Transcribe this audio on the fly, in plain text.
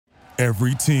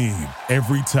Every team,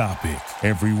 every topic,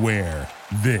 everywhere.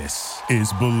 This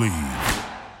is Believe.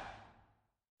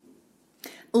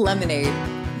 Lemonade.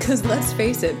 Because let's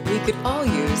face it, we could all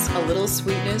use a little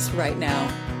sweetness right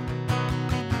now.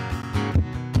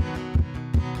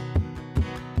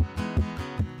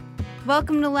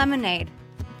 Welcome to Lemonade.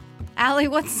 Allie,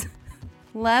 what's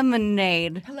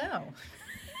lemonade? Hello.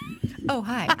 Oh,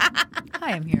 hi.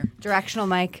 Hi, I'm here. Directional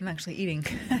mic. I'm actually eating.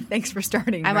 Thanks for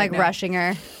starting. I'm like rushing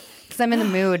her because I'm in the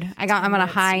mood. I'm on a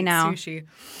high now. Sushi.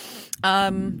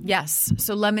 Yes.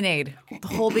 So lemonade. The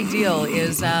whole big deal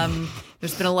is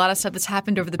there's been a lot of stuff that's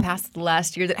happened over the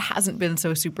last year that hasn't been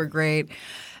so super great.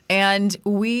 And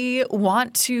we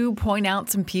want to point out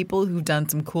some people who've done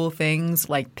some cool things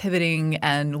like pivoting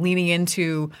and leaning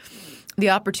into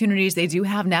the opportunities they do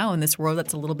have now in this world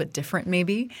that's a little bit different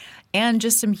maybe, and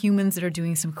just some humans that are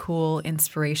doing some cool,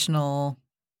 inspirational,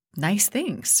 nice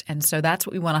things. And so that's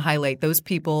what we want to highlight, those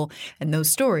people and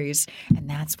those stories, and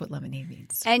that's what Lemonade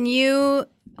means. And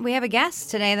we have a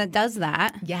guest today that does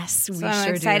that. Yes, we so I'm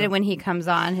sure excited do. when he comes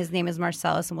on. His name is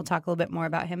Marcellas, and we'll talk a little bit more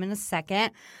about him in a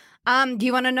second. Do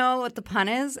you want to know what the pun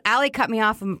is? Allie cut me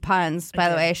off on puns, by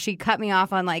the way. She cut me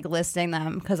off on listing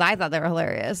them because I thought they were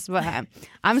hilarious. But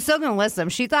I'm still going to list them.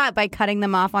 She thought by cutting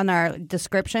them off on our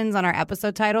descriptions, on our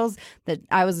episode titles, that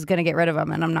I was going to get rid of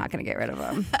them, and I'm not going to get rid of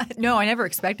them. No, I never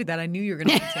expected that. I knew you were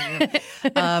going to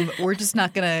continue. We're just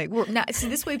not going to. See,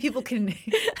 this way people can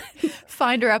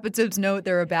find our episodes, know what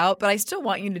they're about. But I still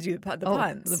want you to do the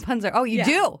puns. The puns are. Oh, you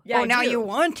do? Yeah, now you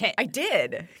want it. I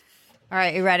did. All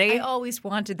right, you ready? I always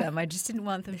wanted them. I just didn't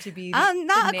want them to be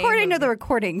not according to the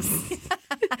recordings.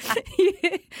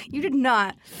 You did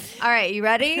not. All right, you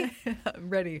ready? I'm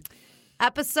ready.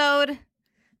 Episode 7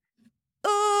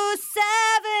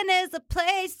 is a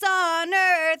place on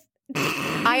earth.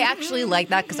 I actually like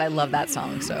that because I love that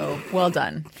song, so well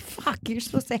done. Fuck, you're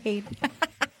supposed to hate.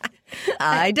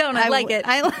 I don't. I like it.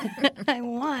 I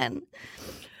won.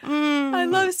 I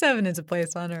love 7 is a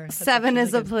place on earth. That's 7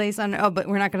 is a place on earth. Oh, but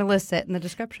we're not going to list it in the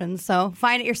description. So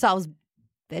find it yourselves,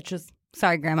 bitches.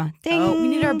 Sorry, Grandma. Ding. Oh, we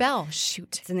need our bell.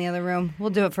 Shoot. It's in the other room. We'll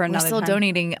do it for another time. We're still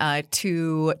donating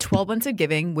to 12 Months of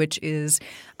Giving, which is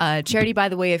charity, by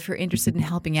the way, if you're interested in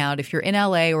helping out. If you're in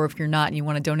LA or if you're not and you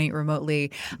want to donate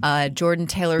remotely, Jordan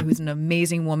Taylor, who's an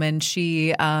amazing woman,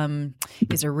 she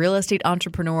is a real estate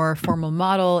entrepreneur, former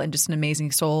model, and just an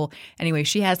amazing soul. Anyway,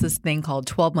 she has this thing called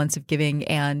 12 Months of Giving,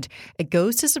 and it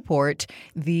goes to support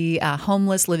the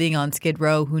homeless living on Skid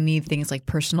Row who need things like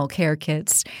personal care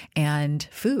kits and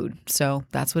food. So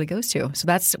that's what it goes to. So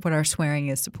that's what our swearing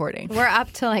is supporting. We're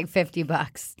up to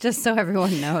 $50, just so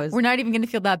everyone knows. We're not even going to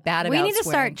feel that bad about it. We need to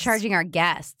start charging our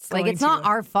guests. It's not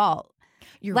our fault.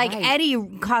 You're right.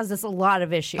 Eddie caused us a lot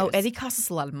of issues. Oh, Eddie costs us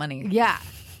a lot of money. Yeah.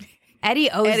 Eddie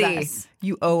owes Eddie, us.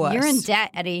 You owe us. You're in debt,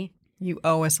 Eddie. You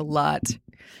owe us a lot.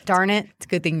 Darn it. It's a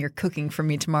good thing you're cooking for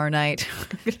me tomorrow night.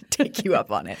 I'm going to take you up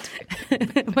on it.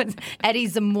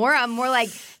 Eddie's a moron. I'm more like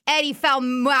Eddie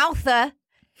Foul-moutha.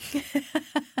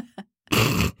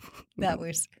 That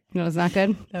was not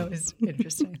good. That was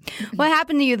interesting. What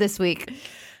happened to you this week?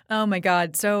 Oh my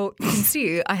God! So you can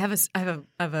see I have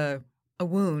a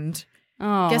wound.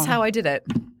 Oh, guess how I did it?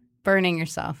 Burning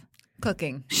yourself.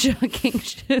 Cooking. Shocking.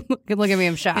 Look at me,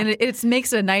 I'm shocked. And it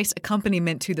makes a nice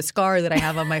accompaniment to the scar that I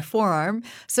have on my forearm.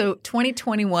 So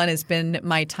 2021 has been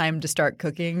my time to start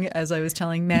cooking, as I was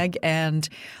telling Meg, and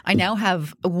I now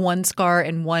have one scar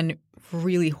and one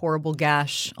really horrible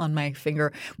gash on my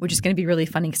finger, which is going to be really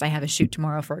funny because I have a shoot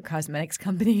tomorrow for a cosmetics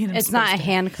company. And it's not a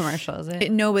hand commercial, is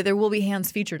it? No, but there will be hands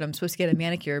featured. I'm supposed to get a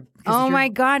manicure. Oh my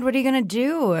God, what are you going to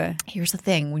do? Here's the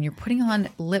thing. When you're putting on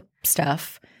lip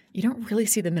stuff, you don't really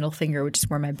see the middle finger, which is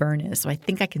where my burn is. So I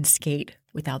think I can skate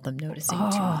without them noticing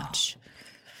too much.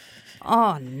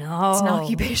 Oh, no. It's an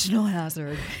occupational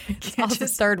hazard. All the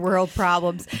third world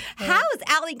problems. How is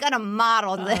Allie going to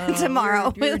model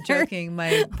tomorrow? We were joking,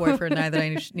 my boyfriend and I, that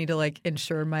I need to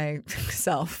insure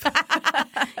myself.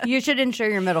 You should insure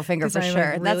your middle finger for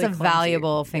sure. Really That's a clumsy.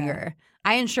 valuable finger.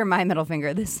 I insure my middle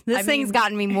finger. This thing's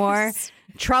gotten me more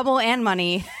trouble and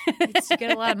money. You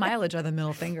get a lot of mileage on the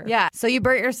middle finger. Yeah. So you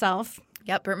burnt yourself.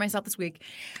 Yep, burnt myself this week.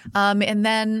 And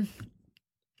then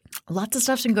lots of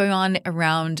stuff's been going on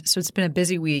around. So it's been a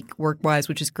busy week work-wise,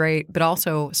 which is great. But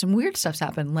also some weird stuff's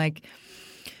happened. Like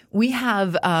we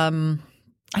have I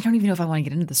don't even know if I want to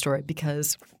get into the story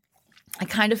because I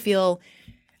kind of feel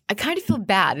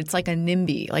bad. It's like a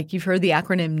NIMBY. Like you've heard the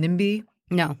acronym NIMBY?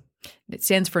 No. It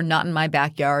stands for Not in My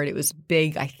Backyard. It was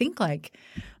big, I think 60s,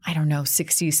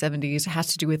 70s. It has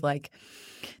to do with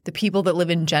the people that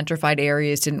live in gentrified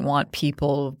areas didn't want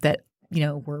people that,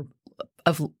 were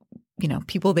of,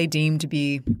 people they deemed to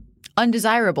be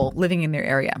undesirable living in their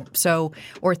area. So,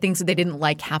 or things that they didn't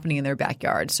like happening in their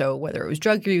backyard. So whether it was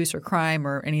drug use or crime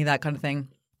or any of that kind of thing.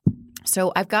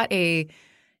 So I've got a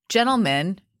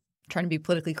gentleman, trying to be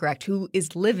politically correct, who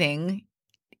is living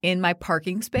in my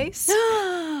parking space.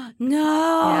 No.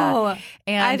 Yeah.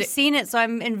 And I've seen it, so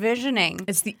I'm envisioning.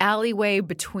 It's the alleyway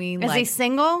between Is he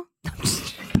single?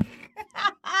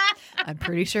 I'm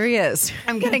pretty sure he is.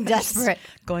 I'm getting desperate.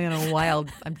 Going on a wild.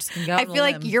 I'm just going to go out I on a feel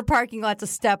like limb. your parking lot's a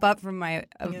step up from my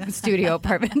studio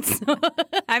apartments.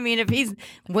 I mean, if he's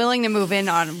willing to move in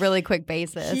on a really quick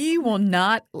basis. He will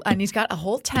not, and he's got a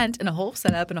whole tent and a whole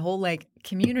setup and a whole like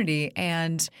community.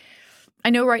 And I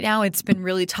know right now it's been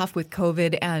really tough with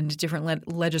COVID and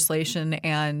different legislation,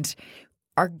 and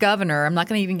our governor, I'm not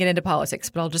going to even get into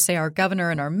politics, but I'll just say our governor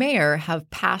and our mayor have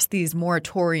passed these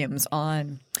moratoriums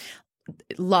on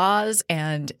laws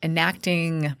and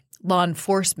enacting law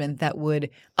enforcement that would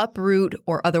uproot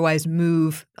or otherwise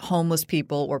move homeless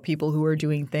people or people who are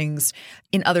doing things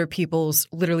in other people's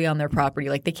literally on their property.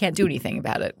 Like they can't do anything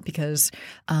about it because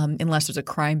unless there's a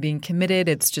crime being committed,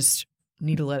 it's just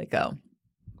need to let it go.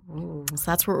 Ooh. So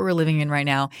that's what we're living in right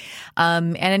now.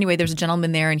 And anyway, there's a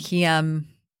gentleman there, and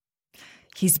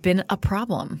he's been a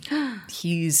problem.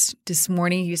 This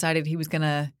morning he decided he was going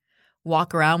to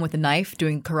walk around with a knife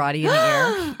doing karate in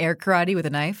the air karate with a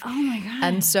knife. Oh my God.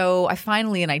 And so I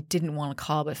finally, and I didn't want to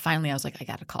call, but finally I was like, I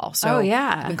got to call. So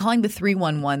yeah. I've been calling the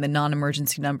 311, the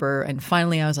non-emergency number. And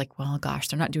finally I was like, well, gosh,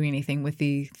 they're not doing anything with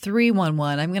the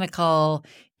 311. I'm going to call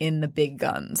in the big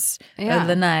guns,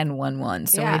 the 911.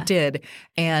 So I did.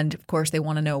 And of course they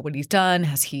want to know what he's done.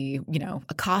 Has he,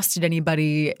 accosted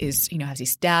anybody? Has he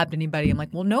stabbed anybody? I'm like,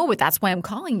 well, no, but that's why I'm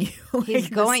calling you. He's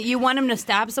going. You want him to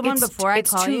stab someone before I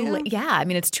call you? Late. Yeah. I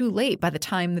mean, it's too late by the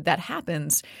time that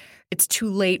happens. It's too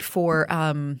late for,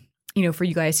 for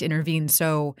you guys to intervene.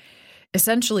 So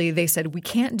essentially they said, we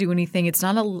can't do anything. It's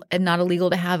not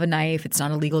illegal to have a knife. It's not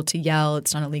illegal to yell.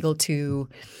 It's not illegal to,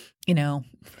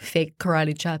 fake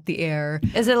karate chop the air.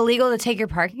 Is it illegal to take your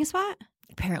parking spot?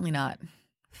 Apparently not.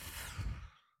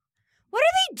 What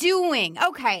are they doing?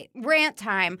 Okay, rant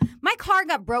time. My car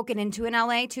got broken into in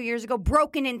LA 2 years ago.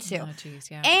 Broken into. Oh, geez,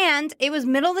 yeah. And it was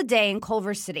middle of the day in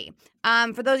Culver City.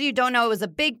 For those of you who don't know, it was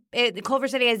Culver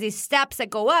City has these steps that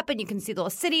go up and you can see the whole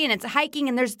city, and it's hiking,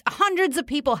 and there's hundreds of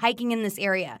people hiking in this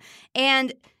area.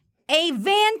 And a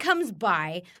van comes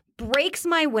by, breaks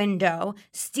my window,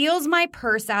 steals my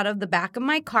purse out of the back of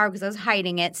my car because I was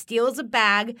hiding it, steals a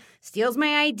bag, steals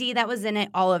my ID that was in it,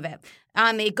 all of it.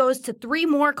 It goes to 3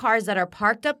 more cars that are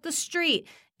parked up the street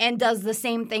and does the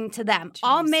same thing to them. Jeez.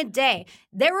 All midday.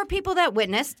 There were people that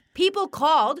witnessed. People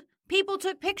called. People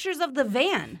took pictures of the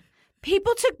van.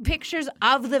 People took pictures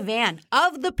of the van,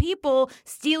 of the people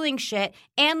stealing shit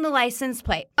and the license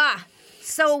plate.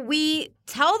 So we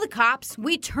tell the cops,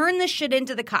 we turn this shit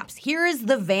into the cops. Here is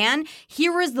the van.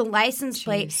 Here is the license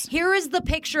plate. Here is the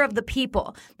picture of the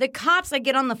people. The cops, I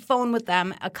get on the phone with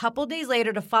them a couple days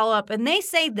later to follow up, and they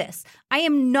say this. I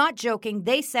am not joking.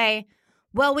 They say,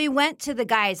 well, we went to the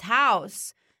guy's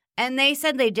house, and they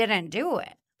said they didn't do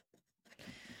it.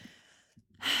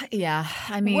 Yeah,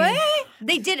 I mean. What?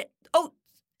 They did it. Oh,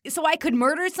 so I could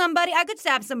murder somebody? I could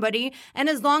stab somebody, and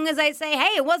as long as I say,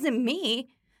 hey, it wasn't me,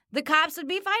 the cops would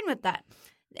be fine with that.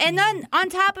 And then on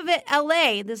top of it,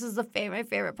 LA, this is my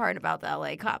favorite part about the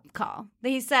LA cop call.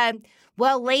 He said,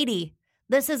 well, lady,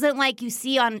 this isn't like you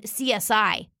see on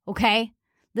CSI, okay?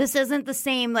 This isn't the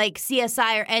same like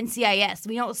CSI or NCIS.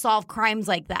 We don't solve crimes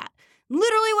like that.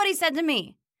 Literally what he said to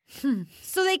me.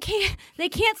 So they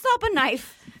can't stop a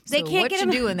knife. They so can't what get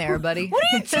you doing there, buddy? What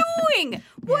are you doing?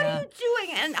 What are you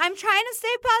doing? And I'm trying to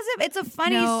stay positive. It's a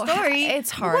funny story.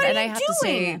 It's hard. What and are I you have doing? to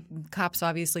say, cops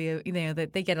obviously,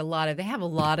 that they have a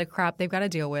lot of crap they've got to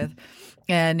deal with.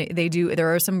 And they do.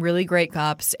 There are some really great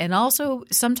cops. And also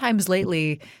sometimes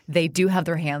lately they do have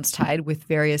their hands tied with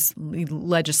various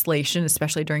legislation,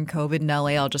 especially during COVID in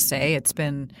LA. I'll just say it's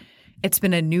been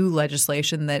a new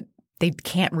legislation that they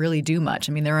can't really do much.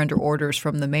 I mean, they're under orders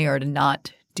from the mayor to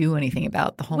not do anything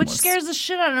about the homeless. Which scares the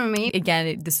shit out of me.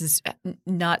 Again, this is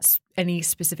not any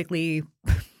specifically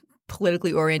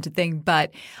politically oriented thing,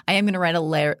 but I am going to write a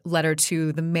letter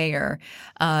to the mayor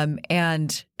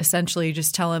and essentially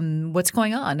just tell him what's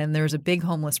going on. And there's a big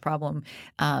homeless problem.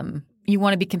 You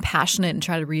want to be compassionate and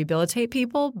try to rehabilitate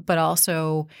people, but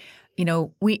also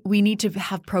we need to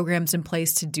have programs in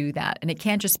place to do that. And it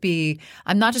can't just be –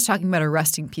 I'm not just talking about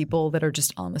arresting people that are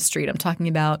just on the street. I'm talking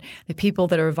about the people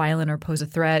that are violent or pose a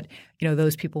threat.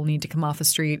 Those people need to come off the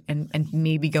street and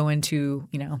maybe go into,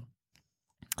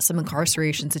 some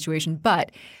incarceration situation,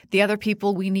 but the other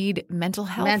people, we need mental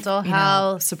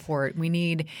health support. We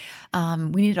need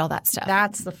all that stuff.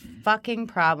 That's the fucking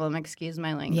problem. Excuse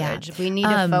my language. Yeah. We need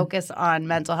to focus on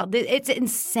mental health. It's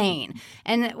insane.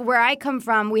 And where I come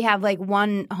from, we have like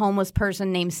one homeless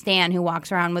person named Stan who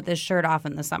walks around with his shirt off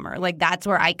in the summer. Like that's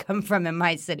where I come from in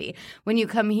my city. When you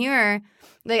come here,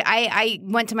 like I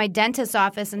went to my dentist's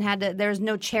office and there's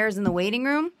no chairs in the waiting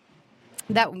room.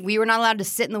 That we were not allowed to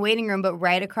sit in the waiting room, but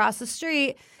right across the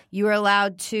street, you were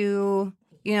allowed to,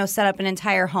 set up an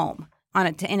entire home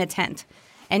in a tent.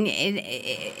 And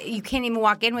you can't even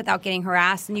walk in without getting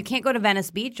harassed. And you can't go to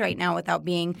Venice Beach right now without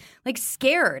being, like,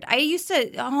 scared. It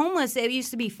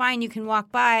used to be fine. You can walk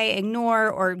by, ignore,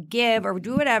 or give, or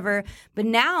do whatever. But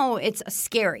now it's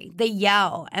scary. They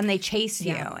yell and they chase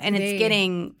you. And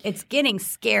it's getting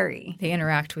scary. They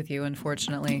interact with you,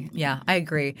 unfortunately. Yeah, I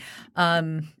agree.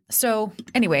 So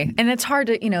anyway, and it's hard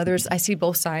to, I see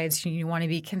both sides. You want to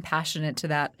be compassionate to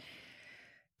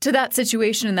that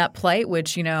situation and that plight,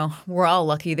 which, we're all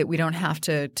lucky that we don't have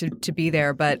to be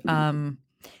there. But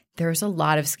there's a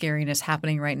lot of scariness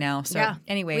happening right now. So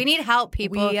anyway. We need help,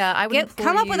 people.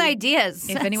 Come up with ideas.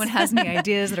 If anyone has any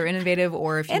ideas that are innovative,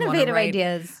 or if you want to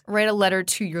write a letter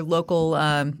to your local,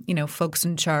 folks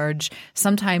in charge.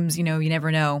 Sometimes, you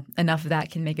never know. Enough of that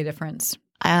can make a difference.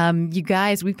 You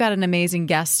guys, we've got an amazing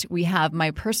guest. We have my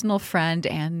personal friend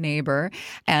and neighbor.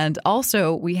 And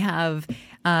also we have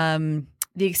the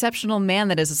exceptional man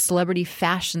that is a celebrity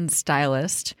fashion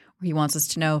stylist. He wants us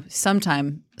to know,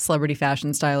 sometime celebrity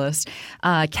fashion stylist,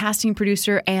 casting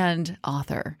producer, and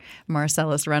author,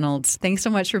 Marcellas Reynolds. Thanks so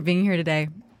much for being here today.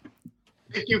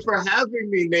 Thank you for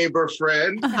having me, neighbor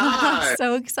friend. Hi.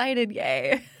 So excited.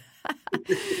 Yay.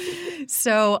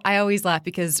 So I always laugh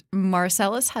because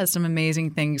Marcellas has some amazing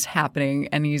things happening,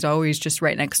 and he's always just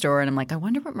right next door. And I'm like, I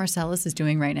wonder what Marcellas is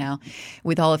doing right now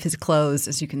with all of his clothes,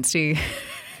 as you can see.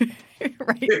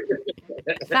 Right.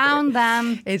 Found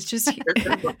them. It's just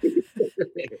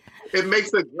it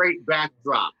makes a great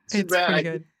backdrop. It's pretty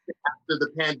good. After the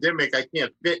pandemic, I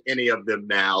can't fit any of them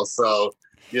now. So,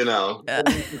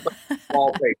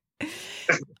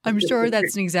 I'm sure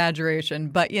that's an exaggeration,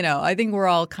 but I think we're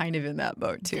all kind of in that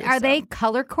boat too. Are they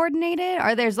color coordinated?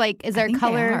 Is there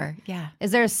color? They are. Yeah.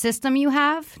 Is there a system you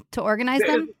have to organize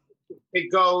them?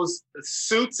 It goes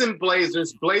suits and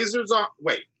blazers.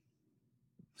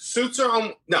 Suits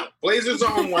are blazers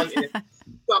are on one end,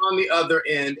 suits are on the other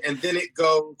end, and then it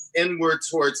goes inward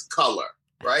towards color,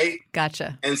 right?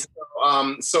 Gotcha. And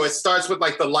so it starts with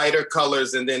like the lighter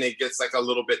colors, and then it gets like a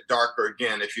little bit darker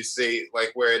again, if you see like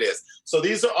where it is. So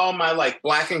these are all my like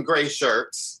black and gray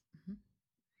shirts,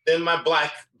 then my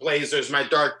black blazers, my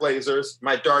dark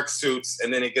suits,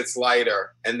 and then it gets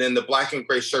lighter. And then the black and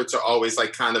gray shirts are always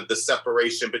like kind of the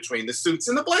separation between the suits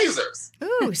and the blazers.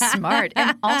 Ooh, smart.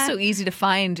 And also easy to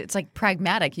find. It's like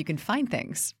pragmatic. You can find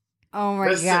things. Oh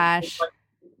my gosh. Like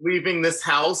leaving this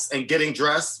house and getting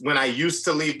dressed when I used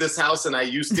to leave this house and I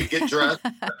used to get dressed.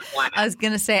 I was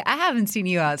going to say, I haven't seen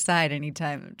you outside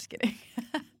anytime. I'm just kidding.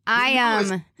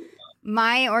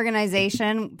 My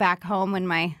organization back home in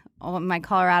my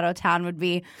Colorado town would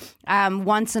be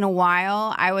once in a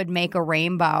while I would make a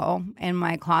rainbow in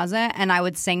my closet and I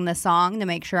would sing the song to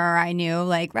make sure I knew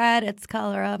like red, it's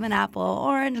color of an apple,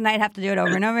 orange, and I'd have to do it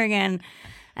over and over again.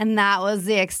 And that was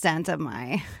the extent of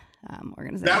my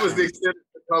organization. That was the extent of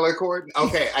the color cord?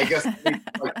 Okay, I guess like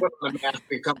put on a mask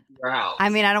and come to your house. I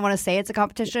mean, I don't want to say it's a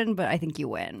competition, but I think you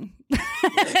win.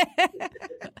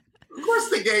 Of course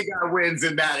the gay guy wins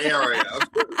in that area.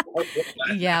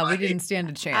 Yeah, we didn't stand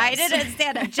a chance. I didn't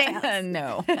stand a chance.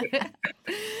 No.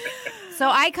 So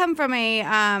I come from a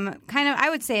kind of, I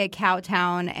would say, a cow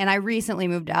town, and I recently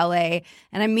moved to LA,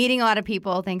 and I'm meeting a lot of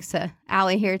people, thanks to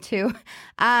Allie here too.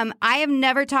 I have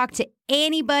never talked to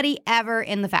anybody ever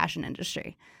in the fashion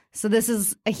industry. So this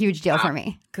is a huge deal for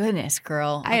me. Goodness,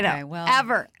 girl. I know. Well,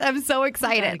 ever. I'm so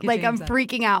excited. Like, I'm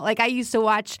freaking out. Like, I used to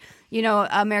watch,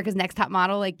 America's Next Top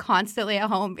Model, like, constantly at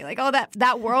home. Be like, oh,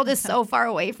 that world is so far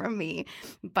away from me.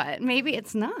 But maybe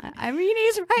it's not. I mean,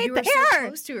 he's right you there. You're so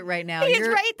close to it right now. He's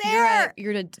right there.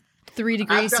 You're at 3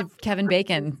 degrees of Kevin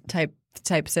Bacon type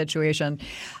situation.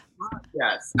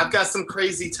 Yes. I've got some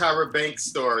crazy Tyra Banks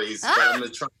stories, but I'm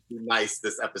going to try to be nice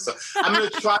this episode. I'm going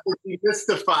to try to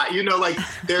demystify,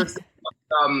 there's,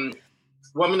 I'm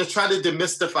going to try to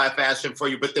demystify fashion for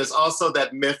you, but there's also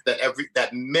that myth that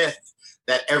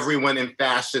everyone in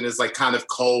fashion is like kind of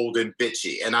cold and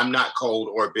bitchy, and I'm not cold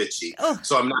or bitchy. Oh.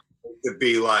 So I'm not going to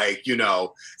be like,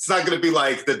 it's not going to be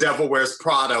like The Devil Wears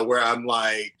Prada where I'm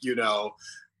like,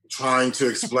 trying to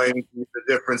explain the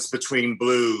difference between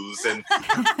blues and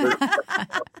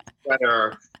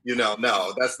sweater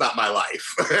No, that's not my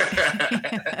life.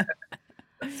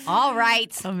 All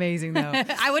right. Amazing, though.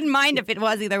 I wouldn't mind if it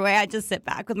was either way. I'd just sit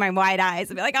back with my wide eyes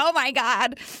and be like, oh my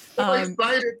God. I'm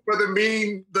excited for the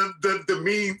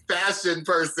mean fashion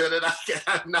person, and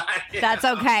I'm not. That's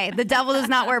okay. The devil does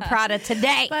not wear Prada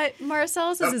today. But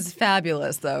Marcellas is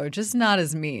fabulous, though, just not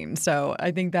as mean. So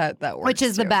I think that works. Which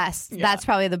is too. the best. Yeah. That's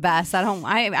probably the best.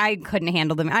 I couldn't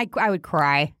handle them. I would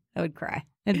cry. It'd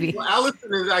be. Well,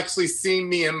 Allison has actually seen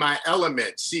me in my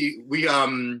element.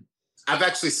 I've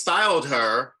actually styled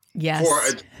her Yes.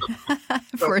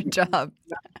 For a job.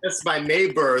 That's my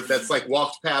neighbor that's like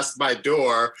walked past my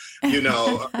door, a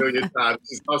million times.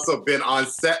 She's also been on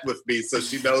set with me, so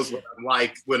she knows what I'm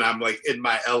like when I'm like in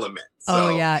my element. So.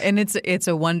 Oh yeah, and it's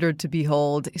a wonder to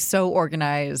behold. So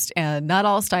organized, and not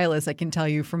all stylists, I can tell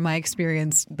you from my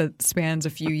experience that spans a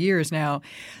few years now.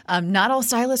 Not all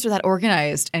stylists are that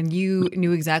organized, and you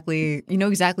know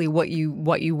exactly what you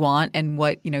want and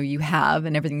what you have,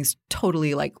 and everything's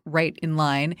totally like right in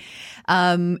line.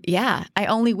 Yeah, I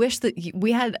only wish that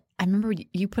we had. I remember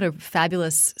you put a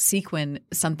fabulous sequin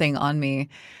something on me,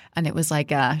 and it was like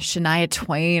Shania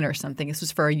Twain or something. This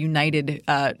was for a United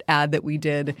ad that we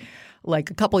did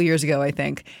like a couple years ago, I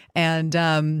think. And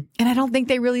I don't think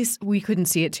we couldn't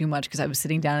see it too much because I was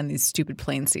sitting down in these stupid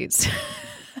plane seats.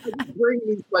 I'd bring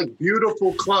these like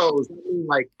beautiful clothes,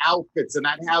 like outfits, and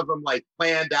I'd have them like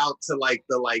planned out to like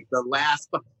the last.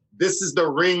 This is the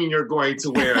ring you're going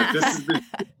to wear.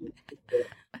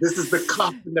 This is the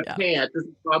cuff and the pant. This is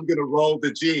how I'm going to roll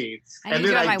the jeans. And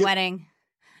then my wedding.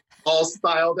 All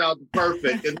styled out and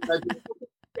perfect. And then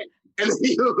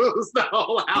you lose the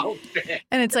whole outfit.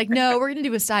 And it's like, no, we're going to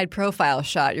do a side profile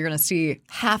shot. You're going to see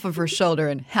half of her shoulder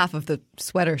and half of the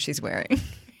sweater she's wearing.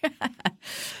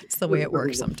 It's the way it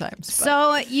works sometimes. But.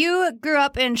 So you grew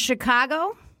up in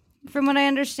Chicago, from what I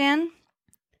understand?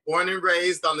 Born and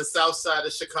raised on the south side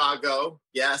of Chicago,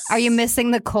 yes. Are you missing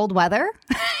the cold weather?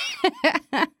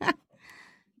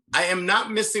 I am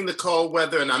not missing the cold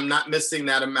weather, and I'm not missing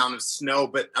that amount of snow.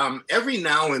 But every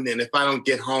now and then, if I don't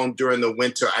get home during the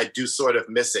winter, I do sort of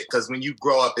miss it. Because when you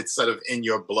grow up, it's sort of in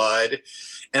your blood.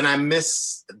 And I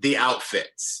miss the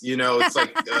outfits. It's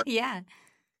like... yeah.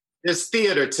 There's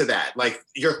theater to that, like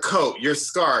your coat, your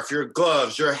scarf, your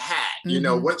gloves, your hat.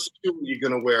 Mm-hmm. What shoe are you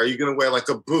going to wear? Are you going to wear like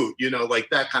a boot? Like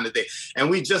that kind of thing. And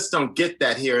we just don't get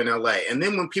that here in LA. And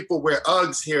then when people wear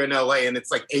Uggs here in LA and it's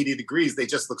like 80 degrees, they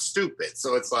just look stupid.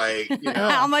 So it's like,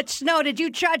 How much snow did you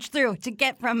trudge through to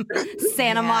get from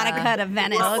Santa Monica to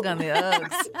Venice? Ugg on the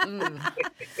Uggs.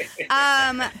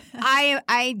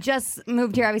 I just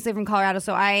moved here, obviously, from Colorado,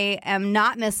 so I am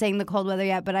not missing the cold weather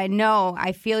yet, but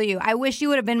I feel you. I wish you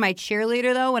would have been my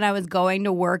cheerleader, though, when I was going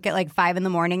to work at like 5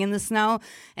 a.m. in the snow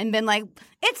and been like,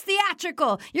 it's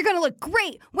theatrical. You're going to look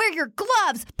great. Wear your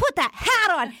gloves. Put that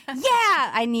hat on.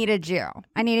 Yeah. I needed you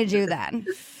then.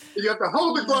 You have to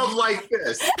hold the glove like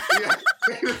this. And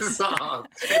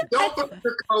don't put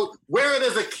your coat, wear it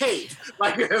as a cape.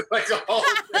 Like a whole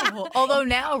Although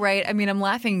now, right, I mean, I'm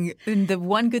laughing. And the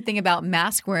one good thing about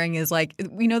mask wearing is like,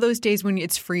 those days when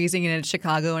it's freezing and it's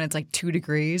Chicago and it's like 2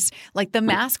 degrees, like the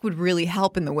mask would really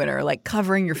help in the winter. Like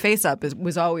covering your face up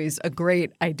was always a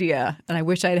great idea. And I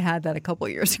wish I'd had that a couple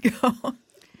years ago.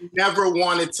 Never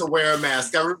wanted to wear a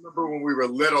mask. I remember when we were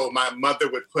little, my mother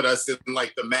would put us in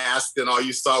like the mask and all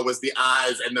you saw was the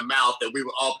eyes and the mouth and we were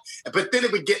all, but then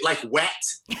it would get like wet.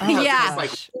 Yeah. It was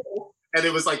like, and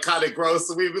it was like kind of gross.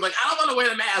 So we'd be like, I don't want to wear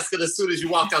the mask. And as soon as you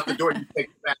walk out the door, you take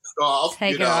the mask off.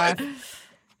 Take it off.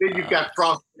 Then you've got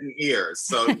frosted ears.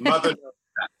 So mother knows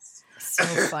that. So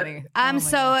funny.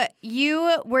 So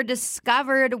you were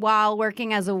discovered while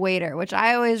working as a waiter, which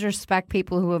I always respect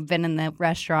people who have been in the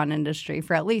restaurant industry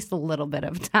for at least a little bit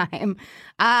of time.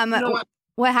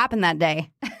 What happened that day?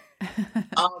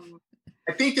 I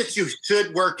think that you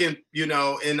should work in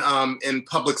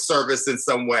public service in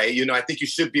some way. I think you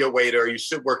should be a waiter. You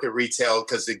should work at retail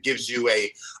because it gives you a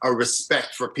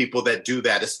respect for people that do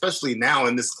that, especially now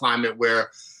in this climate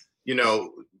where,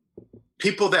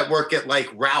 people that work at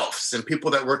like Ralph's and people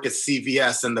that work at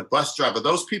CVS and the bus driver,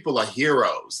 those people are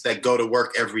heroes that go to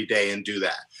work every day and do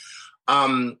that.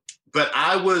 But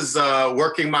I was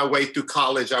working my way through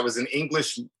college. I was an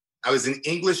English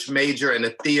major and a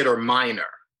theater minor.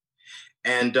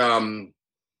 And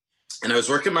I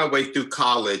was working my way through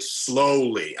college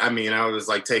slowly. I mean, I was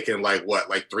like taking like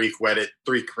 3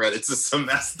 credits a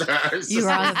semester. You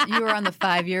were on the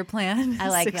 5-year plan. I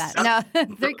like that. No,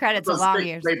 3 credits a long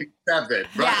years. Maybe 7,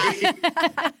 right? Yeah.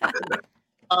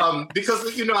 Because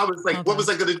I was like, what was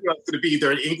I going to do? I was going to be either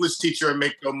an English teacher and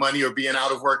make no money, or be an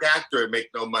out of work actor and make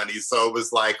no money. So it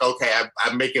was like, okay,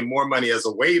 I'm making more money as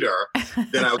a waiter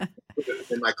than I was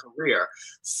in my career.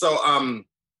 So,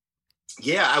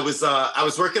 I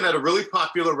was working at a really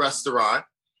popular restaurant,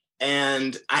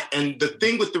 and the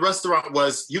thing with the restaurant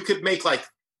was you could make like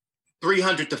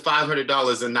 $300 to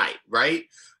 $500 a night, right?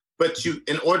 But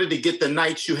in order to get the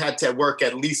nights, you had to work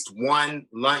at least one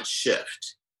lunch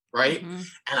shift, right? Mm-hmm.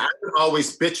 And I would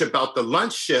always bitch about the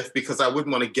lunch shift because I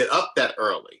wouldn't want to get up that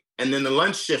early. And then the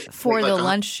lunch shift for the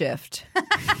lunch shift.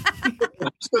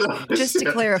 Just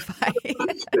to clarify.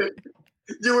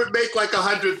 You would make like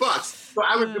 $100. So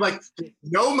I would be like,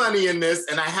 no money in this,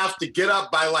 and I have to get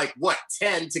up by like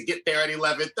 10 to get there at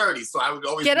 11:30. So I would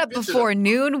always get up before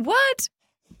noon. What?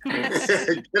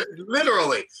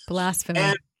 Literally.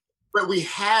 Blasphemy. But we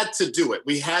had to do it.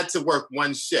 We had to work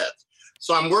one shift.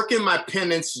 So I'm working my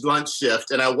penance lunch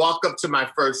shift, and I walk up to my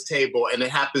first table, and it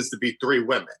happens to be 3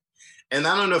 women. And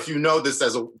I don't know if you know this,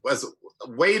 as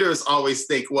waiters always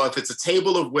think, well, if it's a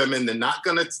table of women, they're not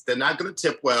gonna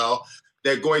tip well.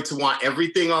 They're going to want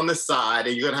everything on the side,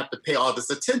 and you're gonna have to pay all this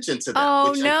attention to them.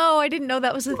 Oh no, I didn't know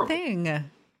that was a thing. It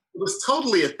was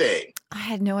totally a thing. I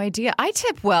had no idea. I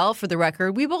tip well, for the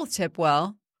record. We both tip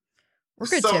well. We're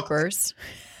good tippers.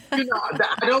 I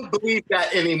don't believe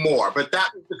that anymore, but that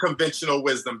was the conventional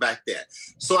wisdom back then.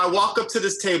 So I walk up to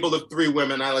this table of 3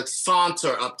 women. I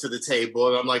saunter up to the table,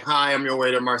 and I'm like, "Hi, I'm your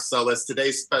waiter, Marcellas.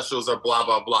 Today's specials are blah,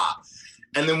 blah, blah."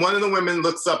 And then one of the women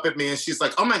looks up at me, and she's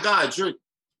like, "Oh my God,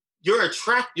 you're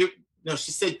attractive."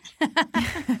 She said,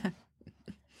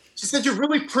 "You're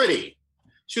really pretty."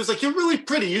 She was like, "You're really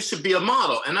pretty. You should be a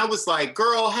model." And I was like,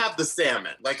 "Girl, have the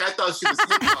salmon." Like, I thought she was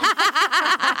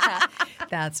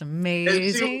That's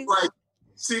amazing. And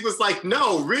she was like,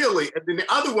 "No, really." And then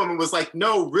the other woman was like,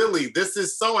 "No, really. This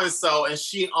is so-and-so, and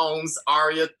she owns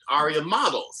Aria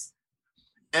Models."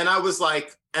 And I was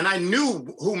like, and I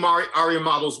knew who Aria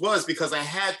Models was because I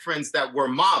had friends that were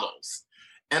models.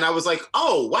 And I was like,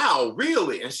 "Oh, wow,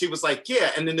 really?" And she was like,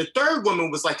 "Yeah." And then the third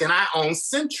woman was like, "And I own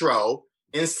Centro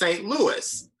in St.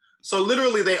 Louis." So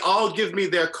literally they all give me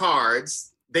their cards.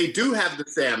 They do have the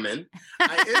salmon.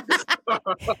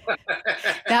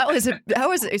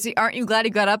 Aren't you glad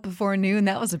you got up before noon?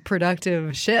 That was a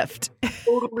productive shift. It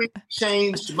totally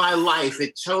changed my life.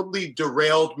 It totally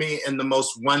derailed me in the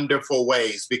most wonderful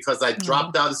ways because I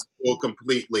dropped out of school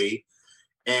completely.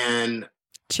 And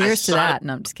cheers to that.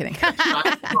 No, I'm just kidding.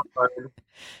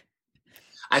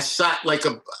 I shot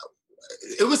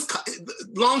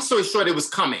long story short, it was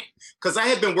coming. Because I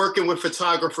had been working with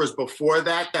photographers before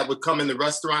that would come in the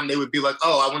restaurant and they would be like,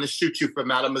 "Oh, I want to shoot you for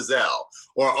Mademoiselle,"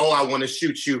 or "Oh, I want to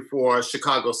shoot you for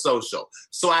Chicago Social."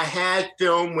 So I had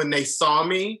film when they saw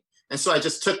me. And so I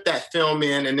just took that film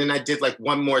in, and then I did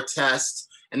one more test,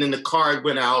 and then the card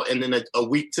went out. And then a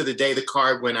week to the day the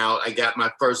card went out, I got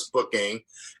my first booking.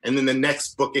 And then the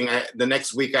next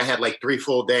week I had 3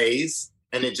 full days,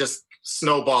 and it just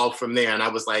snowballed from there. And I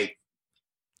was like,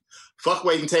 fuck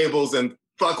waiting tables and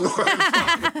fuck work.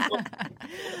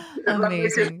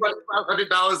 Amazing.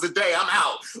 $500 a day, I'm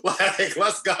out.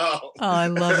 Let's go. Oh, I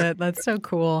love it. That's so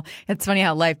cool. It's funny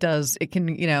how life does. It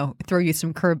can, throw you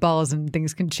some curveballs and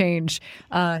things can change.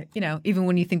 Even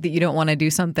when you think that you don't want to do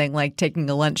something like taking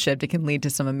a lunch shift, it can lead to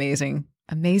some amazing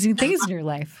things in your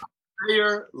life. My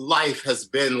entire life has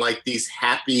been these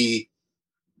happy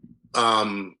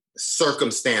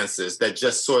circumstances that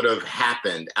just sort of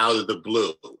happened out of the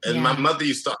blue. And my mother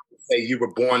used to say, "You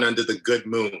were born under the good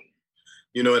moon."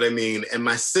 You know what I mean? And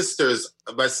my sisters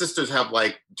have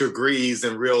degrees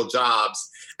and real jobs.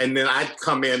 And then I'd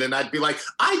come in and I'd be like,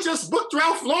 "I just booked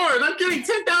Ralph Lauren. I'm getting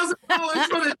 $10,000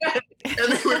 for the day."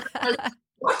 And they would be like,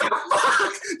 "What the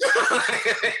fuck?"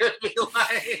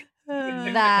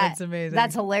 That's amazing.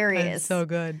 That's hilarious. That's so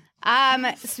good.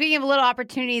 Speaking of little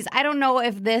opportunities, I don't know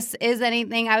if this is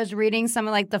anything. I was reading some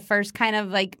of the first kind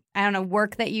of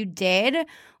work that you did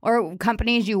or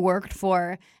companies you worked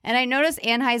for. And I noticed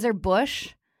Anheuser-Busch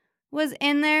was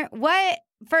in there.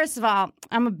 First of all,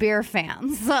 I'm a beer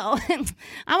fan. So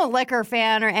I'm a liquor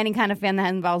fan or any kind of fan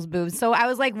that involves booze. So I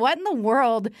was like, what in the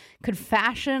world could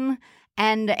fashion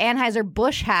and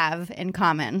Anheuser-Busch have in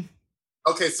common?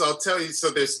 Okay, so I'll tell you.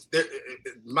 So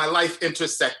my life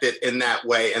intersected in that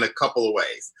way in a couple of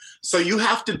ways. So you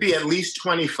have to be at least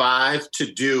 25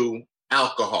 to do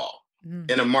alcohol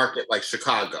in a market like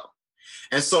Chicago.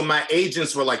 And so my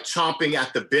agents were chomping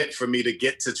at the bit for me to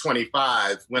get to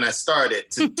 25 when I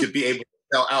started to be able to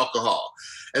sell alcohol.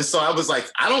 And so I was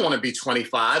like, I don't want to be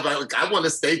 25. I want to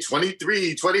stay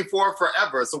 23, 24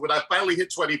 forever. So when I finally hit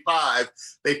 25,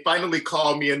 they finally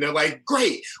called me and they're like,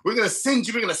 "Great, we're going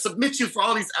to submit you for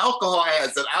all these alcohol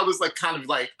ads." And I was I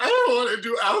don't want to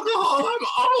do alcohol. I'm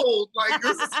old.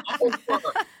 This is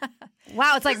over.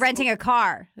 Wow, it's like renting a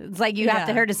car. It's like you have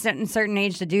to hit a certain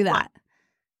age to do that.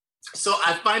 So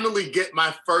I finally get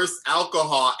my first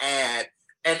alcohol ad,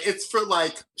 and it's for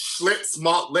like Schlitz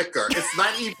malt liquor. It's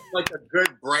not even like a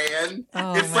good brand.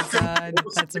 Oh it's my like God,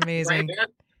 that's amazing.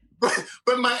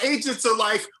 But my agents are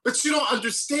like, but you don't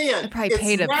understand. I probably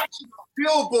paid him. National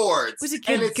billboards. It was a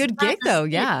good gig though,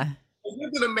 yeah. And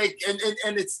you're gonna make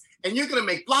and you're gonna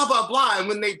make blah blah blah. And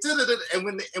when they did it, and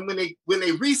when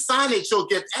they re-sign it, you'll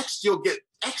get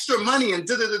extra money and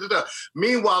da da da da.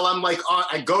 Meanwhile, I'm like,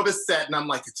 I go to set and I'm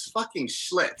like, it's fucking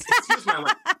Schlitz. Excuse me, I'm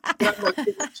like,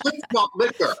 it's Schlitz malt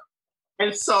liquor.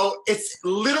 And so it's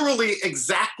literally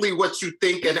exactly what you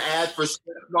think an ad for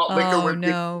Schlitz malt liquor would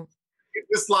be. It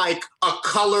was like a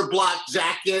color block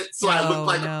jacket, so I looked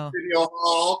like a video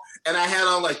hall, and I had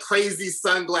on like crazy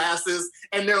sunglasses,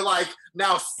 and they're like,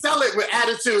 now sell it with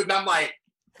attitude, and I'm like,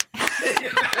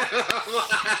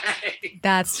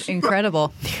 that's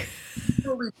incredible.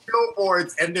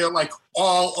 Billboards, and they're like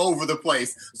all over the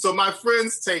place. So my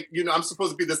friends take, I'm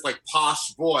supposed to be this like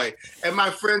posh boy, and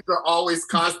my friends are always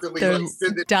constantly like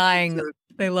sending dying.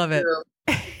 They love it.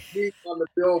 Me on the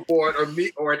billboard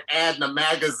or an ad in a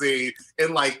magazine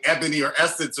in like Ebony or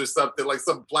Essence or something, like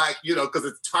some black, because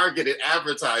it's targeted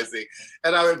advertising.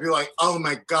 And I would be like, oh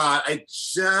my God, I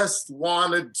just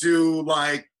want to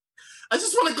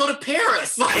go to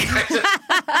Paris. But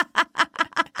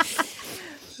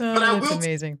I will.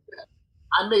 Amazing.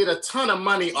 I made a ton of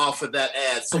money off of that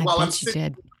ad. So while I'm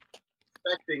expecting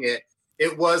it,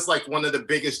 it was like one of the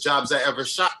biggest jobs I ever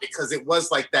shot, because it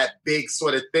was like that big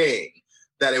sort of thing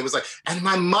that it was like. And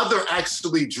my mother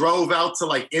actually drove out to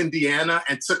like Indiana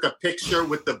and took a picture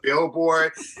with the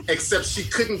billboard, except she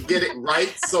couldn't get it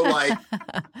right. So like,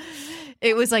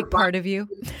 it was like part of you.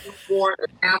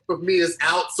 Half of me is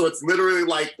out, so it's literally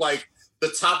like the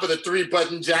top of the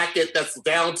 3-button jacket that's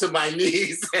down to my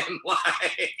knees, and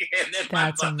then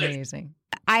that's amazing.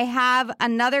 I have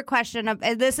another question.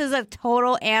 This is a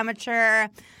total amateur,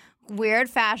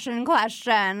 weird fashion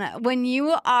question.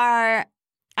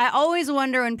 I always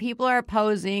wonder when people are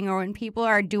posing or when people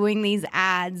are doing these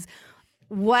ads,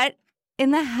 what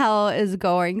in the hell is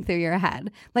going through your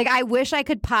head? Like, I wish I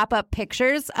could pop up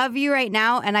pictures of you right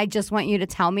now, and I just want you to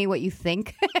tell me what you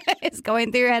think is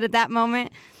going through your head at that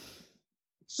moment.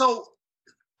 So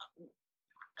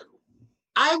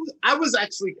I was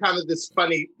actually kind of this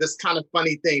kind of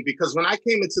funny thing, because when I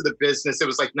came into the business, it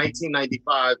was like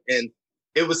 1995, and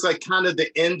it was like kind of the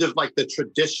end of like the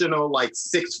traditional like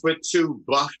 6'2"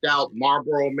 buffed out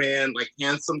Marlboro man, like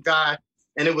handsome guy.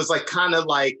 And it was like kind of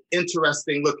like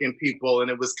interesting looking people,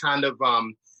 and it was kind of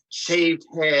shaved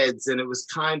heads, and it was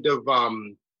kind of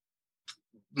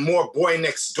more boy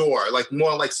next door, like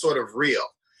more like sort of real.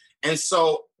 And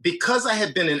so because I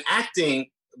had been in acting,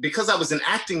 because I was an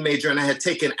acting major and I had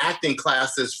taken acting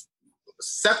classes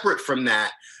separate from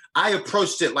that, I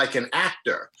approached it like an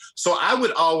actor. So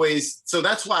so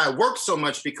that's why I worked so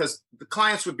much, because the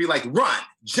clients would be like, run,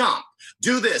 jump,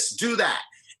 do this, do that.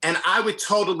 And I would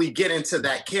totally get into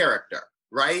that character,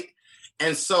 right?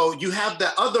 And so you have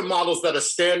the other models that are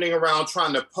standing around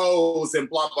trying to pose and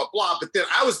blah, blah, blah. But then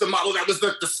I was the model that was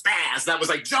the spaz, that was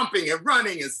like jumping and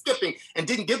running and skipping and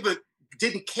didn't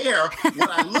care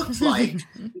what I looked like,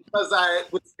 because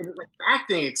it was like an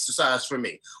acting exercise for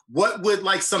me. What would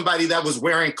like somebody that was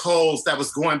wearing Kohl's that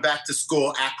was going back to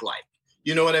school act like?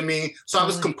 You know what I mean? So I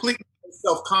was completely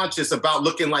self-conscious about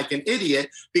looking like an idiot,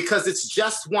 because it's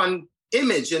just one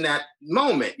image in that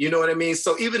moment. You know what I mean?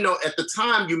 So even though at the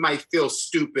time you might feel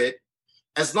stupid,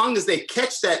 as long as they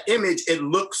catch that image, it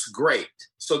looks great.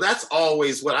 So that's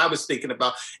always what I was thinking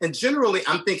about. And generally,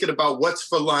 I'm thinking about what's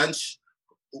for lunch,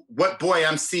 what boy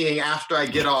I'm seeing after I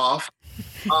get off.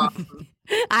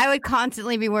 I would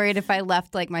constantly be worried if I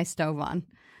left like my stove on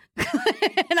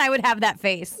and I would have that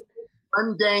face.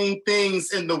 Mundane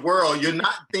things in the world. You're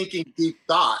not thinking deep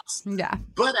thoughts. Yeah.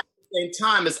 But at the same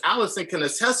time, as Allison can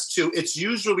attest to, it's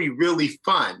usually really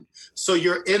fun. So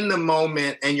you're in the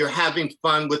moment and you're having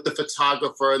fun with the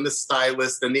photographer and the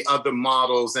stylist and the other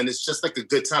models. And it's just like a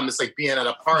good time. It's like being at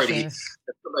a party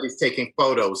that somebody's taking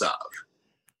photos of.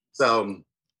 So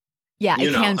yeah,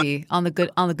 it can be on the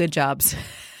good jobs.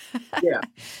 Yeah.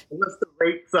 Unless the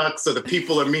rate sucks or the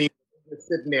people are mean, you're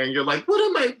sitting there and you're like, what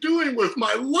am I doing with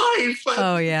my life?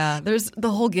 Oh, yeah. There's the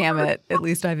whole gamut. At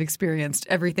least I've experienced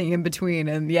everything in between.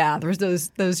 And yeah, there's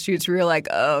those shoots where you're like,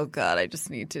 oh, God, I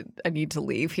need to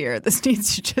leave here. This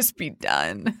needs to just be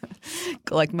done.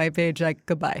 Collect my paycheck.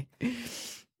 Goodbye.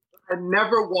 I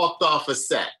never walked off a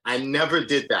set. I never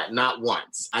did that. Not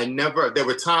once. There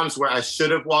were times where I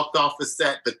should have walked off a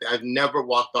set, but I've never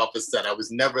walked off a set. I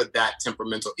was never that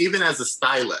temperamental. Even as a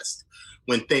stylist,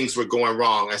 when things were going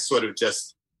wrong, I sort of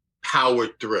just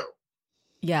powered through.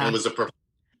 Yeah. And it was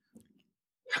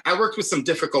I worked with some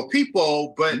difficult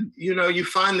people, but, you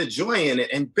find the joy in it.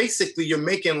 And basically you're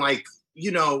making like,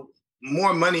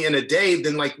 more money in a day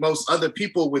than like most other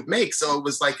people would make. So it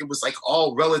was like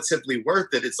all relatively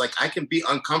worth it. It's like I can be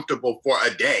uncomfortable for a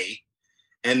day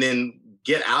and then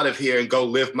get out of here and go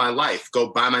live my life, go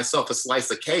buy myself a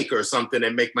slice of cake or something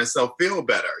and make myself feel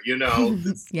better,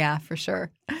 Yeah, for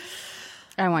sure.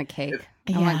 I want cake.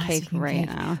 I want cake right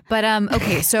now. But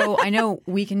okay, so I know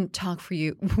we can talk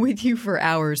with you for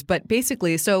hours, but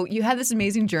basically, so you had this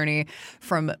amazing journey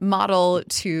from model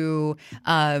to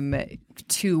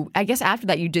I guess after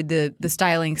that you did the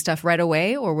styling stuff right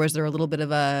away, or was there a little bit of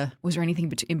was there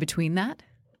anything in between that?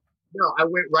 No, I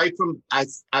went right from, I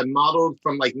modeled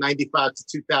from like 95 to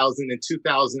 2000. In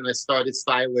 2000, I started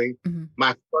styling. Mm-hmm.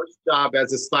 My first job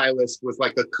as a stylist was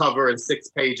like a cover and 6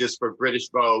 pages for British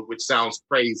Vogue, which sounds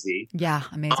crazy. Yeah,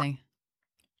 amazing.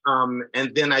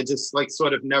 And then I just like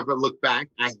sort of never looked back.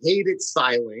 I hated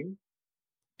styling.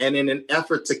 And in an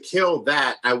effort to kill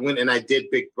that, I went and I did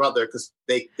Big Brother because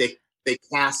they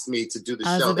cast me to do the show.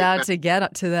 I was about to get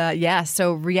up to that. Yeah,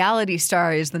 so reality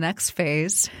star is the next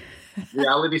phase.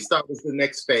 Reality star was the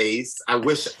next phase. I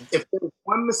wish, if there was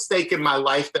one mistake in my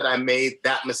life that I made,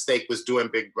 that mistake was doing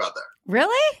Big Brother.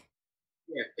 Really?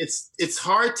 Yeah, it's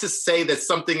hard to say that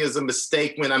something is a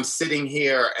mistake when I'm sitting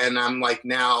here and I'm like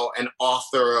now an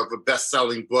author of a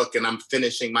best-selling book and I'm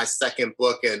finishing my second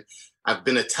book and I've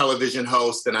been a television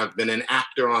host and I've been an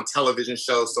actor on television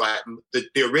shows. So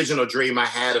the original dream I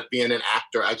had of being an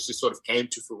actor actually sort of came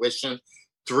to fruition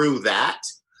through that.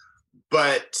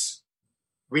 But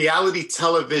reality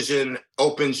television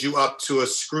opens you up to a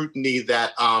scrutiny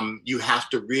that you have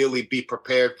to really be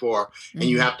prepared for and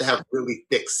you have to have really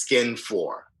thick skin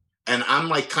for. And I'm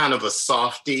like kind of a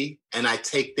softie and I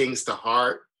take things to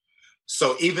heart.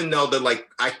 So even though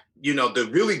the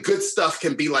really good stuff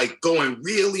can be like going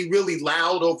really, really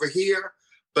loud over here,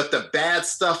 but the bad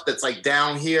stuff that's like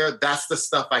down here, that's the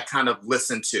stuff I kind of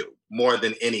listen to more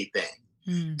than anything.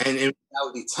 And in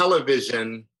reality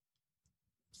television,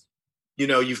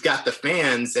 you've got the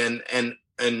fans and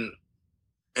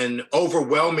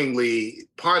overwhelmingly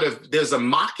there's a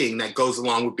mocking that goes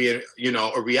along with being,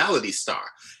 a reality star.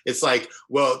 It's like,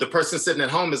 well, the person sitting at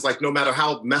home is like, no matter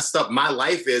how messed up my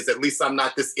life is, at least I'm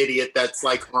not this idiot that's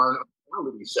like on a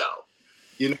reality show,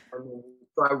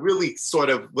 So I really sort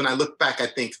of, when I look back, I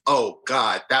think, oh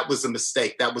God, that was a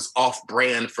mistake. That was off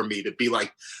brand for me to be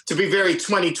very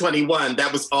 2021.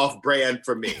 That was off brand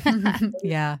for me.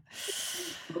 Yeah.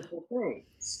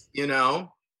 Things,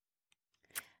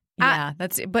 Yeah,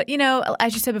 that's it. But,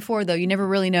 as you said before, though, you never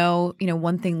really know,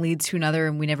 one thing leads to another.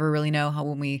 And we never really know how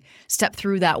when we step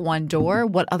through that one door,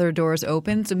 what other doors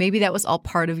open. So maybe that was all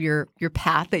part of your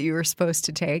path that you were supposed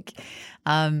to take.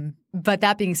 But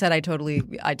that being said, I totally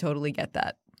get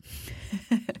that.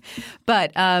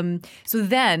 But so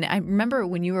then I remember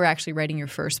when you were actually writing your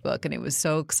first book and it was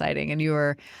so exciting and you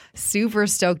were super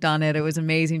stoked on it. It was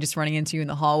amazing just running into you in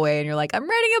the hallway and you're like, I'm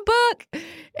writing a book.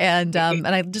 And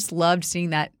I just loved seeing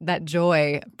that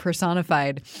joy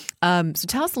personified. So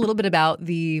tell us a little bit about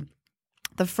the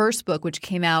first book, which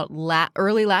came out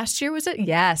early last year, was it?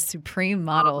 Yes, Supreme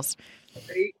Models.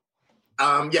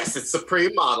 Yes, it's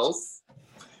Supreme Models.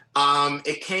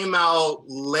 It came out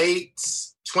late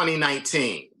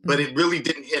 2019, but it really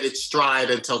didn't hit its stride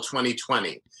until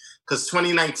 2020 because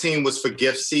 2019 was for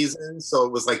gift season. So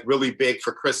it was like really big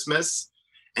for Christmas.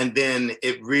 And then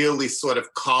it really sort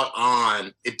of caught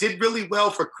on. It did really well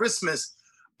for Christmas,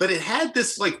 but it had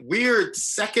this like weird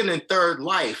second and third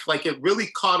life. Like it really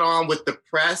caught on with the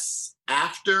press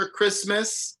after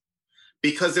Christmas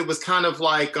because it was kind of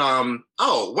like,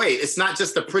 oh, wait, it's not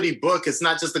just a pretty book. It's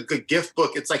not just a good gift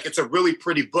book. It's like, it's a really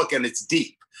pretty book and it's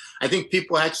deep. I think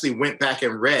people actually went back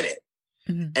and read it.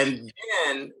 Mm-hmm. And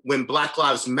then when Black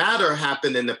Lives Matter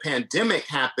happened and the pandemic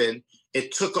happened,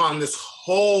 it took on this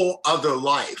whole other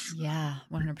life. Yeah,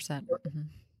 100%. Mm-hmm.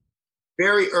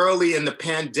 Very early in the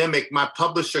pandemic, my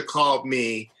publisher called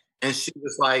me and she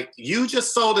was like, you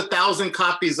just sold 1,000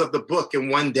 copies of the book in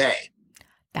one day.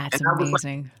 That's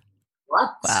amazing.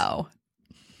 What? Wow.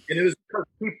 And it was because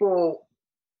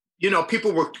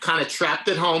people were kind of trapped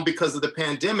at home because of the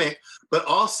pandemic, but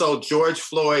also George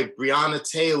Floyd, Breonna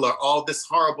Taylor, all this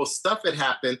horrible stuff had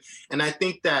happened. And I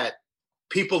think that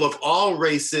people of all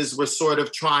races were sort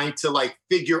of trying to like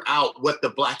figure out what the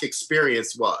Black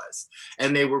experience was.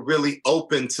 And they were really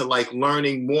open to like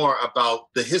learning more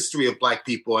about the history of Black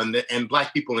people and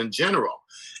Black people in general.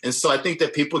 And so I think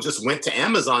that people just went to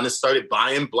Amazon and started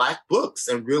buying Black books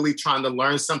and really trying to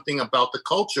learn something about the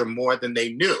culture more than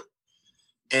they knew.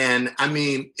 And I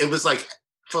mean, it was like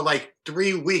for like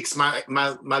 3 weeks, my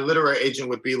literary agent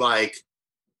would be like,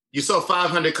 you sold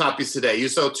 500 copies today. You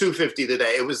sold 250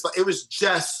 today. It was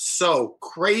just so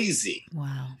crazy.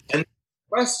 Wow. And the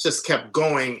press just kept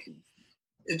going.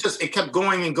 It kept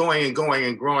going and going and going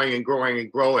and growing and growing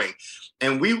and growing.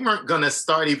 And we weren't going to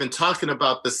start even talking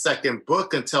about the second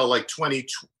book until like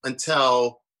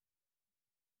 2022.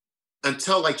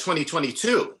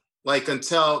 Like we're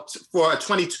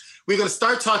going to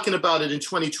start talking about it in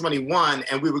 2021,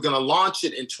 and we were going to launch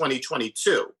it in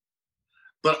 2022.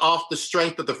 But off the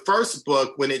strength of the first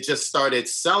book, when it just started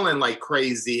selling like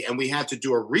crazy and we had to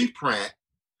do a reprint,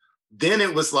 then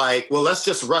it was like, well, let's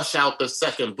just rush out the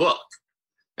second book.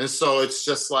 And so it's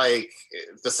just like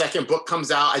the second book comes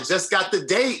out. I just got the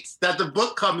date that the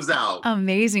book comes out.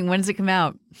 Amazing. When does it come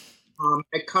out?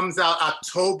 It comes out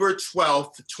October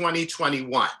 12th,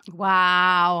 2021.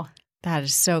 Wow. That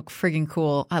is so friggin'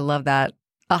 cool. I love that.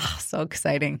 Oh, so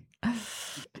exciting.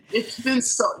 It's been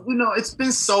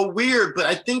so weird, but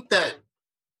I think that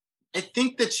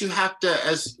you have to,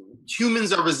 as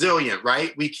humans are resilient,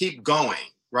 right? We keep going,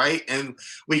 right? And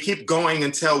we keep going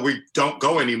until we don't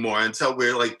go anymore, until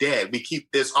we're like dead.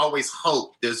 There's always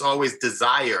hope. There's always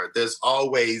desire. There's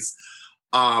always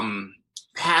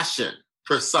passion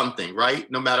for something, right?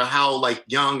 No matter how like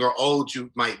young or old you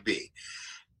might be.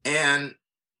 And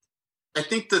I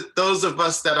think that those of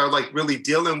us that are like really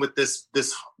dealing with this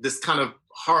kind of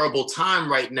horrible time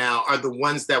right now are the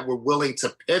ones that were willing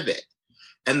to pivot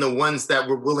and the ones that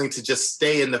were willing to just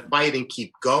stay in the fight and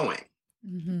keep going.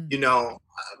 Mm-hmm. You know,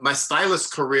 my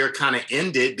stylist career kind of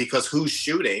ended because who's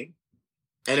shooting?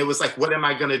 And it was like, what am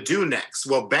I going to do next?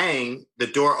 Well, bang, the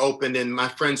door opened and my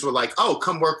friends were like, oh,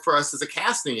 come work for us as a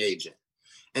casting agent.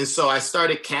 And so I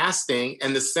started casting,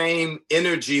 and the same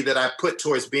energy that I put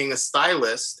towards being a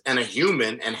stylist and a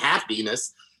human and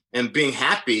happiness and being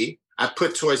happy, I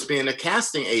put towards being a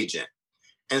casting agent.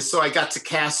 And so I got to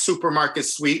cast Supermarket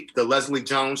Sweep, the Leslie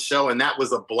Jones show, and that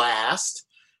was a blast.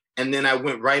 And then I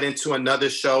went right into another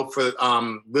show for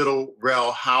Little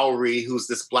Rel Howery, who's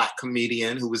this Black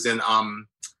comedian who was in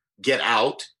Get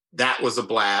Out. That was a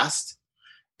blast.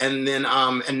 And then,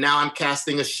 and now I'm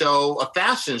casting a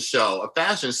fashion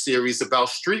series about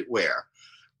streetwear,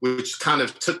 which kind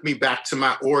of took me back to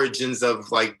my origins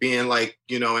of like being like,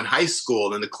 you know, in high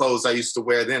school and the clothes I used to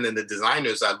wear then and the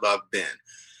designers I loved then.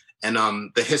 And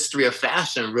the history of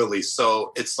fashion, really.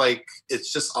 So it's like,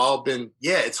 it's just all been,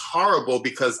 it's horrible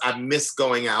because I miss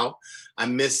going out. I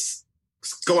miss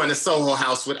going to Soho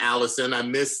House with Allison. I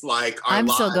miss like our I'm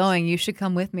lives. still going. You should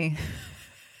come with me.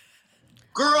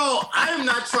 Girl, I am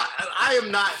not trying. I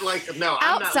am not like, no.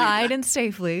 Outside and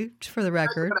safely, for the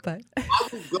record. But I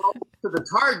will go to the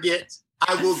Target.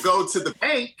 I will go to the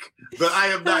bank, but I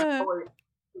am not going to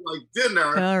like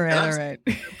dinner. All right.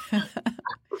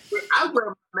 I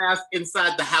wear my mask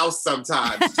inside the house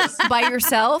sometimes. Just by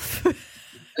yourself?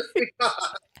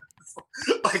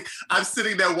 like I'm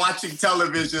sitting there watching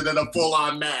television in a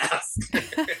full-on mask.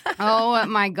 Oh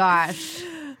my gosh.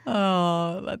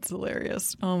 Oh, that's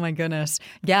hilarious. Oh my goodness.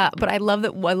 Yeah. But I love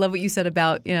what you said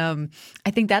about, I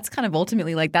think that's kind of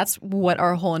ultimately like, that's what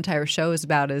our whole entire show is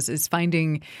about is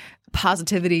finding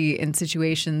positivity in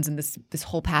situations. And this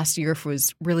whole past year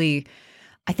was really,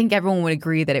 I think everyone would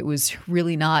agree that it was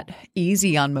really not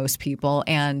easy on most people.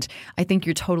 And I think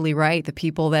you're totally right. The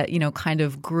people that, kind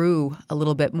of grew a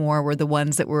little bit more were the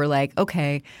ones that were like,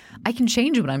 okay, I can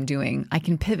change what I'm doing. I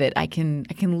can pivot. I can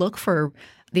look for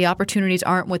the opportunities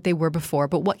aren't what they were before,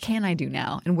 but what can I do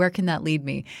now? And where can that lead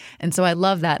me? And so I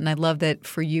love that. And I love that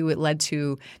for you, it led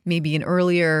to maybe an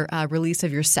earlier release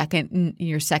of your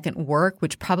second work,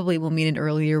 which probably will mean an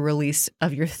earlier release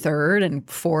of your third and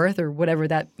fourth or whatever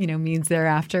that, means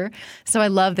thereafter. So I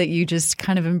love that you just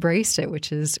kind of embraced it,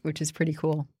 which is pretty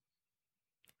cool.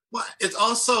 Well, it's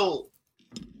also,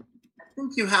 I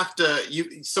think you have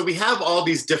to, so we have all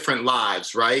these different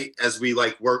lives, right? As we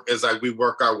we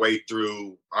work our way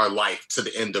through our life to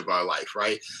the end of our life,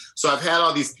 right? So I've had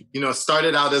all these,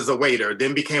 started out as a waiter,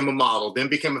 then became a model, then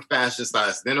became a fashion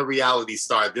stylist, then a reality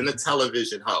star, then a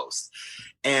television host.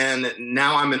 And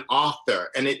now I'm an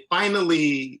author. And it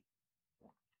finally,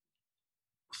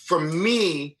 for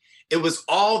me, it was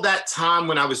all that time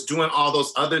when I was doing all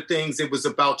those other things. It was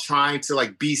about trying to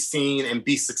like be seen and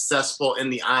be successful in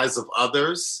the eyes of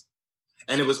others.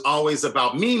 And it was always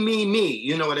about me.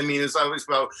 You know what I mean? It's always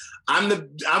about, I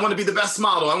want to be the best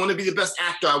model. I want to be the best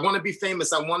actor. I want to be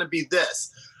famous. I want to be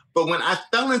this. But when I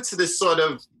fell into this sort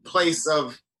of place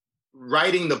of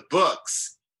writing the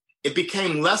books, it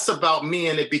became less about me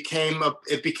and it became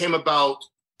about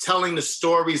telling the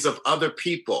stories of other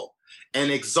people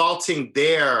and exalting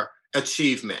their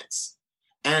achievements.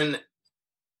 And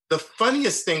the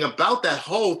funniest thing about that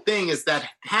whole thing is that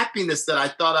happiness that I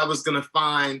thought I was going to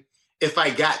find if I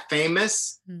got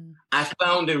famous, I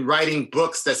found in writing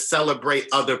books that celebrate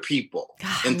other people.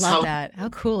 God, I love that. How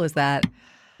cool is that?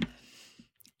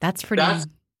 That's pretty...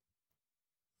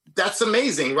 That's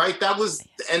amazing, right?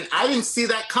 And I didn't see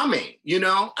that coming,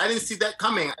 I didn't see that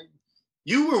coming.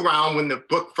 You were around when the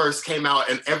book first came out,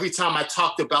 and every time I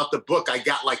talked about the book, I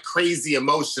got like crazy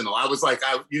emotional. I was like,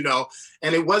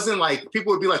 and it wasn't like,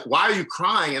 people would be like, why are you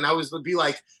crying? And I would be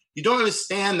like, you don't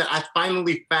understand that I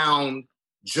finally found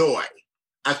joy.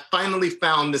 I finally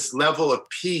found this level of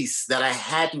peace that I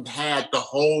hadn't had the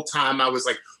whole time I was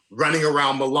like running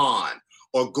around Milan,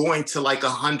 or going to like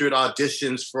 100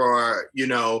 auditions for,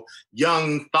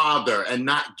 young father and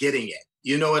not getting it.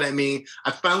 You know what I mean?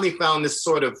 I finally found this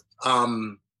sort of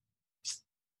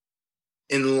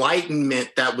enlightenment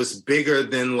that was bigger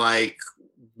than like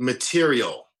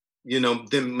material,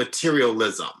 than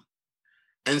materialism.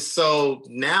 And so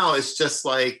now it's just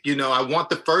like, I want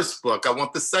the first book. I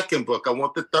want the second book. I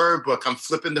want the third book. I'm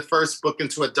flipping the first book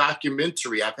into a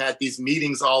documentary. I've had these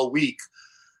meetings all week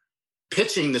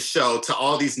pitching the show to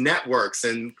all these networks,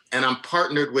 and I'm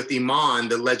partnered with Iman,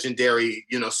 the legendary,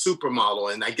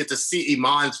 supermodel, and I get to see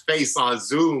Iman's face on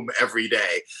Zoom every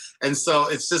day. And so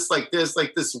it's just like, there's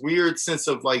like this weird sense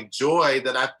of like joy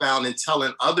that I found in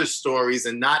telling other stories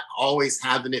and not always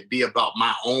having it be about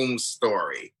my own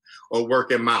story or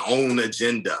working my own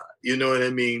agenda. You know what I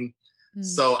mean?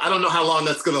 So I don't know how long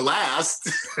that's going to last.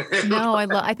 No,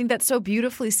 I think that's so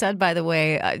beautifully said, by the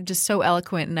way, just so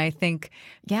eloquent. And I think,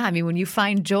 when you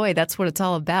find joy, that's what it's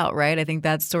all about, right? I think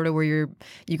that's sort of where you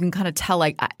can kind of tell,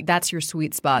 like, that's your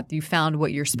sweet spot. You found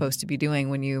what you're supposed to be doing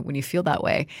when you feel that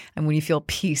way, and when you feel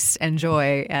peace and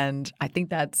joy. And I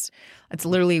think it's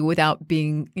literally, without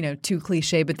being, too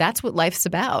cliche, but that's what life's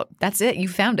about. That's it. You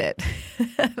found it.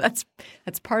 That's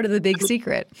part of the big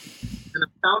secret. And I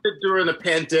found it during a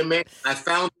pandemic. I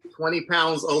found it 20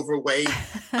 pounds overweight.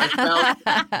 I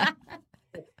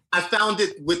found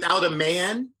it without a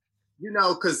man,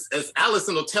 because as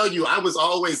Allison will tell you, I was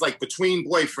always like between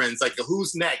boyfriends, like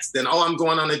who's next? And I'm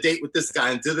going on a date with this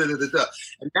guy and da-da-da-da-da.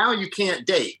 And now you can't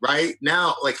date, right?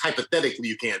 Now, like hypothetically,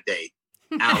 you can't date,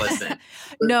 Allison.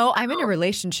 No, I'm in a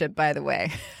relationship, by the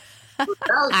way.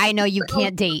 I know you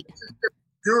can't date.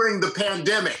 During the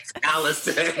pandemic,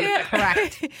 Allison. Yeah,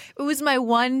 correct. It was my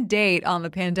one date on the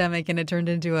pandemic, and it turned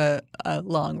into a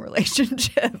long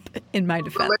relationship, in my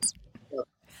defense.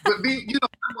 But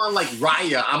I'm on like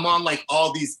Raya. I'm on like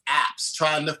all these apps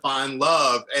trying to find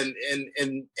love. And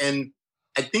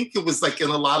I think it was like,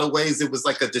 in a lot of ways, it was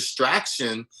like a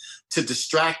distraction to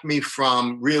distract me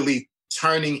from really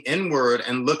turning inward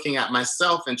and looking at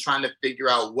myself and trying to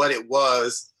figure out what it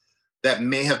was that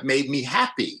may have made me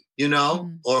happy.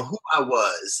 Or who I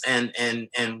was and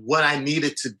what I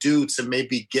needed to do to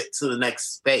maybe get to the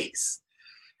next space.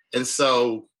 And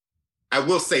so I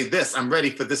will say this, I'm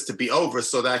ready for this to be over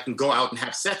so that I can go out and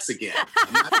have sex again.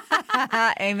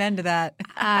 Amen to that.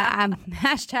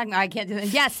 Hashtag, I can't do that.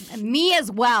 Yes, me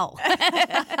as well.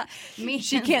 Me.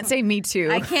 She can't say me too.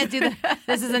 I can't do that.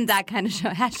 This isn't that kind of show.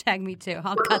 Hashtag me too.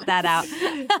 I'll cut that out.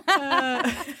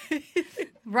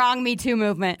 Wrong Me Too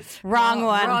movement. Wrong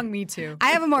one. Wrong Me Too. I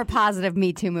have a more positive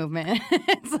Me Too movement.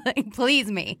 It's like, please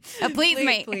me. Please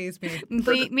me. Please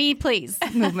me. Me, please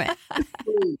movement.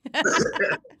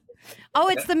 Oh,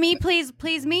 it's the me, please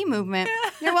me movement.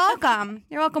 You're welcome.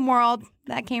 You're welcome, world.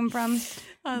 That came from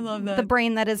I love that. The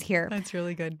brain that is here. That's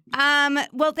really good.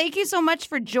 Well, thank you so much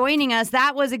for joining us.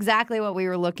 That was exactly what we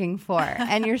were looking for.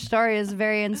 And your story is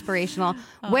very inspirational.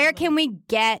 Where can we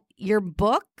get your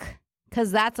book?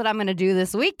 Because that's what I'm going to do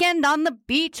this weekend on the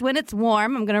beach when it's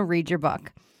warm. I'm going to read your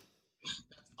book.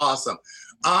 Awesome.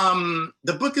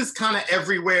 The book is kind of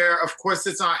everywhere. Of course,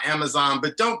 it's on Amazon,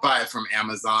 but don't buy it from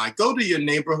Amazon. Go to your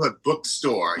neighborhood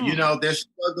bookstore. They're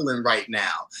struggling right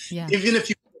now. Yeah. Even if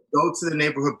you go to the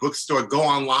neighborhood bookstore, go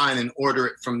online and order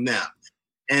it from them.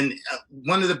 And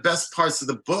one of the best parts of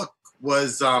the book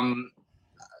was the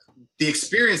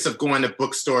experience of going to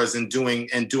bookstores and doing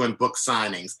book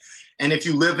signings. And if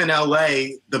you live in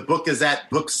LA, the book is at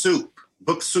Book Soup.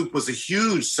 Book Soup was a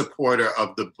huge supporter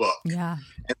of the book. Yeah.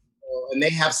 And they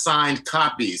have signed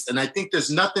copies. And I think there's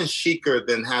nothing chicer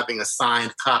than having a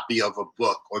signed copy of a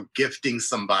book or gifting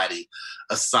somebody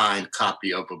a signed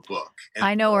copy of a book. And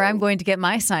I know where I'm going to get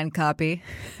my signed copy.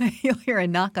 You'll hear a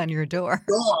knock on your door.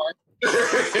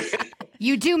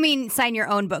 You do mean sign your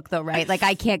own book, though, right? Like,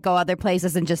 I can't go other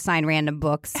places and just sign random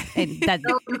books. Okay.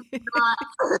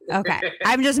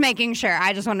 I'm just making sure.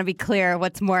 I just want to be clear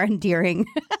what's more endearing.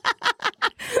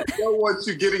 don't want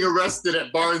you getting arrested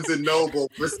at Barnes and Noble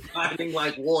for signing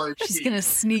like war. She's gonna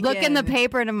sneak Look in the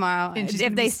paper tomorrow And she's if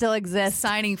gonna they be still exist.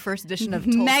 signing first edition of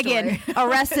Tolstoy. Megan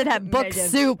arrested at Book Megan.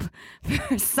 Soup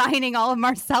for signing all of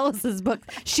Marcellas's books.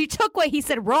 She took what he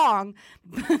said wrong.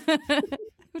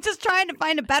 Just trying to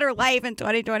find a better life in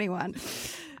 2021.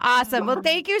 Awesome. Well,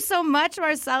 thank you so much,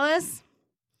 Marcellas.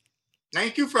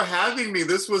 Thank you for having me.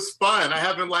 This was fun. I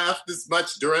haven't laughed this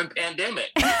much during pandemic.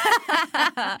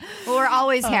 Well, we're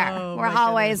always here. Oh, We're my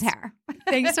always goodness. here.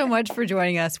 Thanks so much for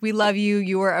joining us. We love you.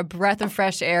 You are a breath of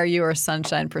fresh air. You are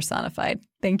sunshine personified.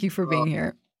 Thank you for being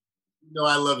here. You know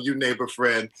I love you, neighbor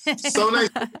friend. So nice.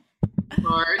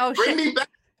 Oh, Bring shit. me back.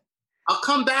 I'll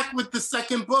come back with the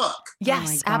second book.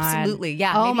 Yes, God. absolutely.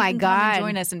 Yeah. Oh, maybe my you can come and God.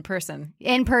 join us in person.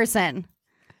 In person.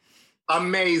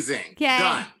 Amazing. Yay.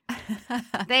 Done.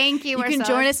 Thank you, You can Marcellas.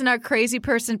 join us in our crazy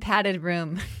person padded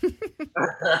room.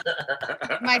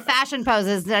 My fashion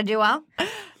poses. Did I do well?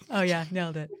 Oh, yeah.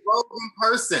 Nailed it. Welcome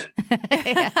person.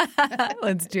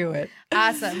 Let's do it.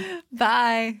 Awesome.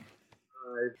 Bye.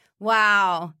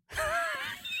 Wow.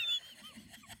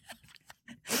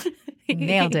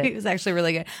 Nailed it. It was actually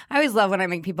really good. I always love when I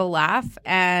make people laugh,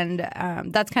 and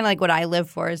that's kind of like what I live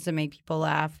for, is to make people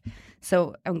laugh.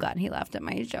 So I'm glad he laughed at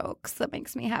my jokes. That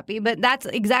makes me happy. But that's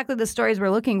exactly the stories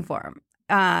we're looking for.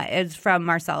 Is from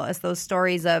Marcellas. Those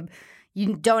stories of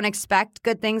you don't expect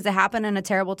good things to happen in a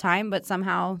terrible time, but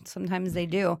sometimes they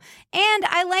do. And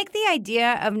I like the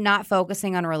idea of not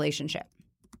focusing on a relationship.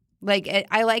 Like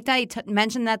I like that he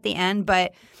mentioned that at the end,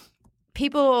 but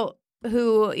people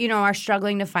who, are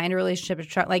struggling to find a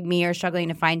relationship, like me, are struggling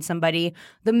to find somebody,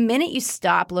 the minute you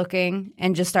stop looking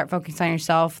and just start focusing on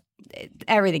yourself,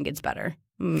 everything gets better.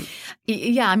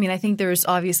 Yeah, I mean, I think there's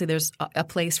a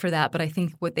place for that, but I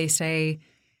think what they say,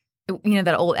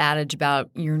 that old adage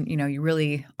about you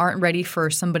really aren't ready for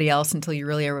somebody else until you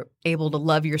really are able to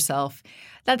love yourself.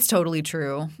 That's totally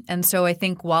true. And so I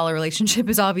think while a relationship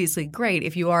is obviously great,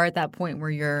 if you are at that point where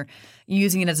you're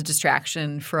using it as a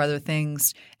distraction for other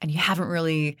things and you haven't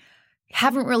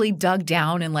really dug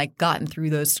down and like gotten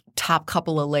through those top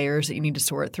couple of layers that you need to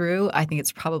sort through, I think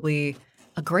it's probably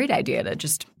a great idea to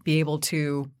just be able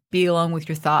to be alone with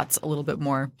your thoughts a little bit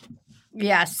more.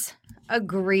 Yes,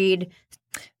 agreed.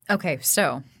 Okay,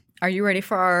 so are you ready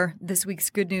for this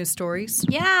week's good news stories?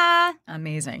 Yeah.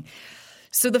 Amazing.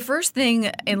 So the first thing,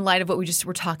 in light of what we just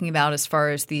were talking about as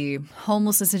far as the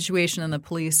homelessness situation and the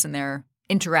police and their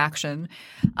interaction,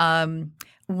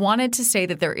 wanted to say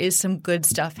that there is some good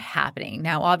stuff happening.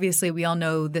 Now, obviously, we all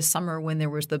know this summer when there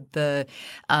was the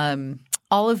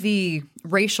all of the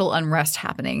racial unrest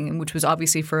happening, which was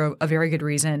obviously for a very good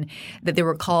reason, that there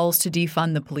were calls to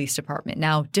defund the police department.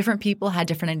 Now, different people had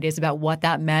different ideas about what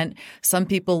that meant. Some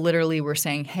people literally were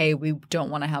saying, hey, we don't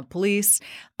want to have police.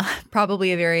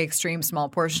 Probably a very extreme small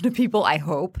portion of people, I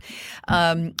hope.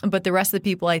 But the rest of the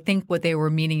people, I think what they were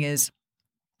meaning is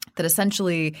that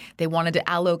essentially they wanted to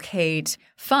allocate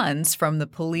funds from the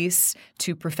police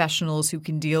to professionals who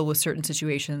can deal with certain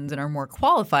situations and are more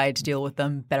qualified to deal with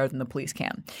them better than the police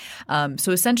can.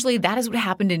 So essentially that is what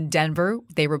happened in Denver.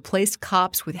 They replaced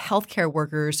cops with healthcare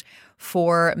workers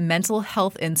for mental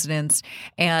health incidents.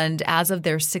 And as of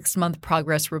their 6-month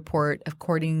progress report,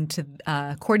 according to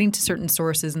certain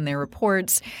sources in their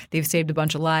reports, they've saved a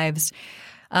bunch of lives.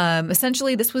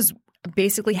 Essentially, this was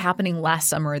basically happening last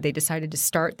summer. They decided to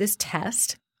start this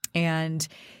test, and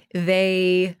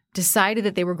they decided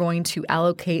that they were going to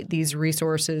allocate these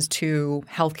resources to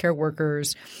healthcare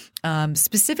workers,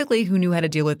 specifically who knew how to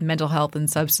deal with mental health and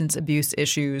substance abuse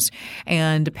issues.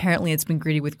 And apparently it's been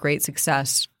greeted with great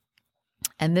success.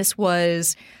 And this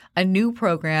was a new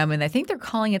program, and I think they're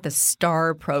calling it the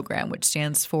STAR program, which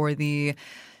stands for the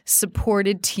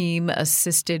Supported Team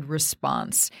Assisted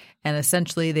Response. And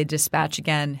essentially they dispatch,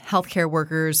 again, healthcare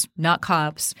workers, not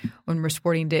cops, when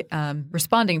responding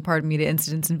to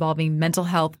incidents involving mental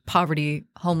health, poverty,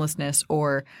 homelessness,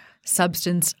 or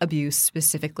substance abuse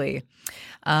specifically.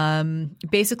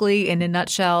 Basically, in a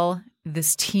nutshell,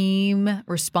 this team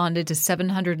responded to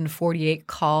 748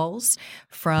 calls,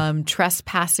 from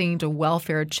trespassing to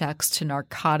welfare checks to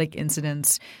narcotic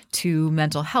incidents to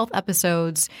mental health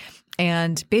episodes.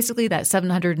 And basically that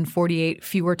 748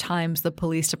 fewer times the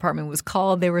police department was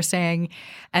called, they were saying.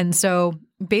 And so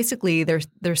basically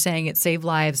they're saying it saved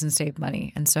lives and saved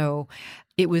money. And so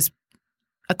it was,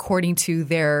 according to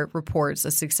their reports,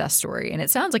 a success story. And it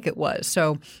sounds like it was.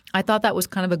 So I thought that was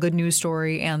kind of a good news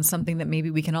story and something that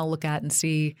maybe we can all look at and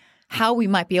see how we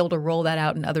might be able to roll that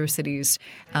out in other cities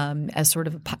as sort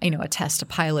of a test, a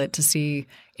pilot, to see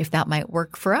if that might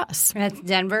work for us. That's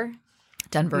Denver.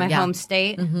 Denver, my yeah. home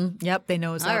state. Mm-hmm. Yep, they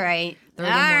know us. All right. They're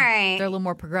a little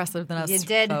more progressive than us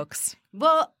folks.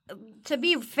 Well, to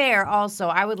be fair, also,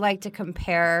 I would like to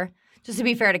compare, just to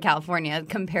be fair to California,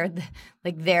 compare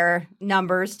their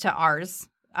numbers to ours.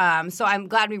 So I'm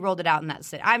glad we rolled it out in that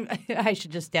city. I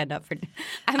should just stand up for.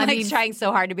 I mean, trying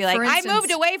so hard to be like, I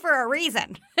moved away for a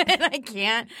reason, and I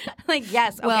can't. Like,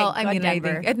 yes. Okay, well, I mean,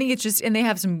 Denver. I think it's just, and they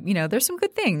have some, there's some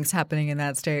good things happening in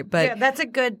that state. But yeah, that's a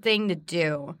good thing to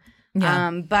do.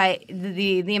 Yeah. But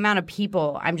the amount of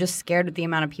people, I'm just scared at the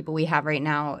amount of people we have right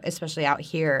now, especially out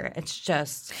here. It's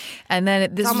just, and then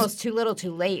it's almost too little,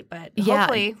 too late. But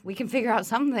hopefully we can figure out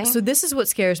something. So this is what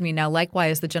scares me now.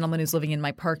 Likewise, the gentleman who's living in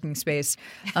my parking space.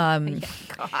 God.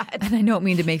 And I don't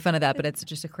mean to make fun of that, but it's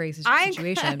just a crazy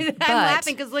situation. I'm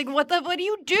laughing because what do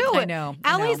you do? I know.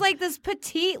 Allie's like this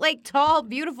petite, like tall,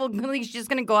 beautiful. She's just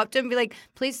gonna go up to him and be like,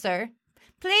 "Please, sir."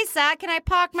 Please, sir, can I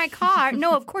park my car?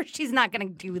 No, of course she's not going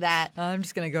to do that. I'm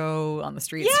just going to go on the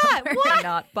street somewhere and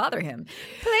not bother him.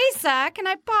 Please, sir, can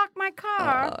I park my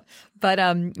car? But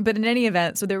in any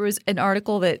event, so there was an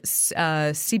article that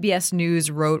CBS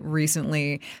News wrote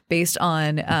recently based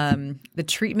on the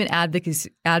Treatment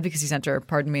Advocacy Center,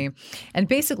 and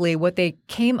basically what they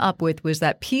came up with was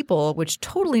that people, which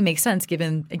totally makes sense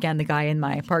given, again, the guy in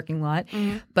my parking lot,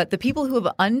 but the people who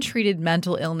have untreated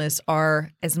mental illness are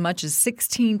as much as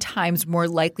 16 times more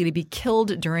likely to be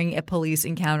killed during a police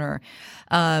encounter.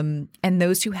 And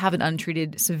those who have an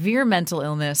untreated severe mental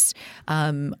illness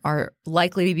are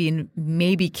likely to be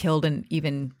maybe killed in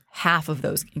even half of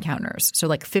those encounters. So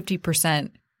like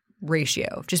 50%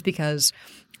 ratio, just because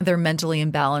they're mentally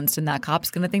imbalanced and that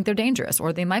cop's going to think they're dangerous,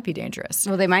 or they might be dangerous.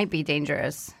 Well, they might be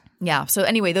dangerous. Yeah. So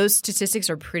anyway, those statistics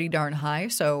are pretty darn high.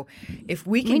 So if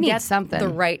we can get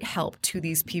the right help to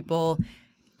these people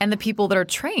and the people that are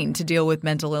trained to deal with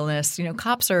mental illness,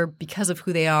 cops are, because of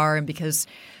who they are and because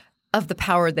of the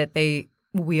power that they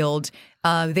wield,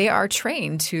 they are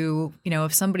trained to,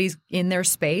 if somebody's in their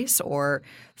space or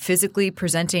physically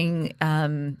presenting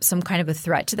some kind of a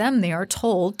threat to them, they are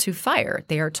told to fire.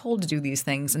 They are told to do these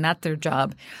things, and that's their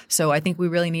job. So I think we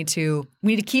really need to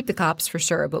keep the cops for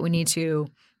sure, but we need to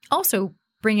also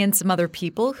bring in some other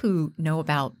people who know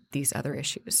about these other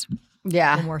issues.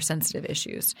 Yeah. The more sensitive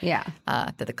issues. Yeah.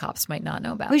 That the cops might not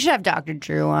know about. We should have Dr.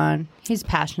 Drew on. He's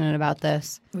passionate about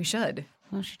this. We should.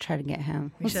 We should try to get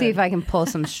him. We'll see if I can pull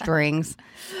some strings.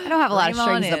 I don't have a lot of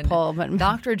strings to pull, but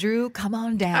Dr. Drew, come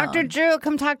on down. Dr. Drew,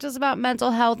 come talk to us about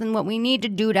mental health and what we need to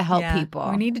do to help people.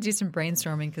 We need to do some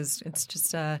brainstorming because it's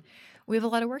just we have a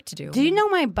lot of work to do. Do you know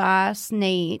my boss,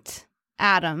 Nate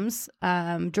Adams,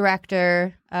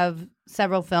 director of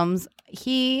several films?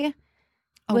 He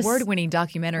award-winning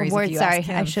documentaries.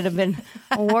 I should have been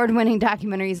award-winning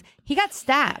documentaries. He got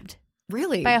stabbed.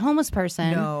 Really? By a homeless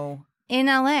person. No. In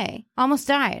L.A. Almost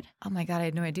died. Oh my God, I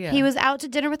had no idea. He was out to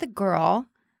dinner with a girl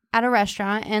at a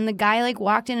restaurant, and the guy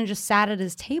walked in and just sat at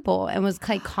his table and was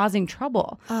causing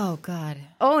trouble. Oh God.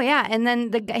 Oh yeah, and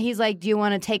then he's like, "Do you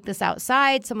want to take this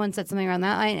outside?" Someone said something around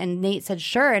that line, and Nate said,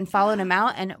 "Sure," and followed him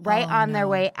out. And their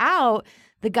way out,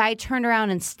 the guy turned around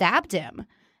and stabbed him.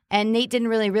 And Nate didn't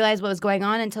really realize what was going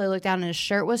on until he looked down and his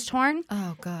shirt was torn.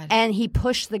 Oh God. And he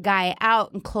pushed the guy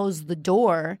out and closed the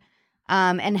door.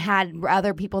 And had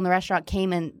other people in the restaurant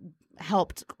came and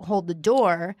helped hold the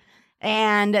door.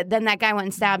 And then that guy went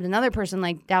and stabbed another person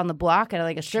down the block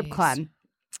at a strip club.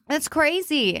 That's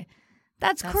crazy.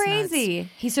 That's crazy.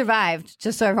 Nuts. He survived,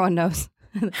 just so everyone knows.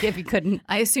 If you couldn't.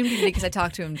 I assumed he did because I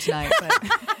talked to him tonight.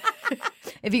 But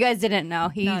if you guys didn't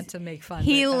know, not to make fun.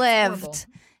 He lived.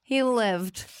 He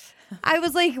lived. I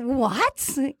was like,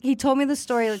 what? He told me the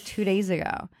story 2 days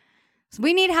ago. So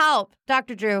we need help.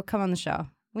 Dr. Drew, come on the show.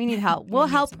 We need help. We'll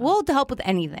help. We'll help with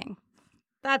anything.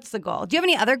 That's the goal. Do you have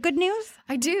any other good news?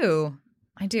 I do.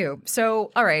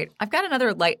 So, all right. I've got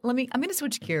another I'm going to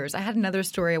switch gears. I had another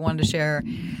story I wanted to share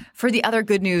for the other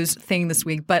good news thing this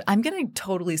week, but I'm going to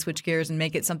totally switch gears and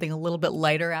make it something a little bit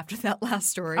lighter after that last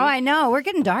story. Oh, I know. We're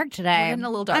getting dark today. We're getting a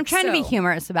little dark. I'm trying to be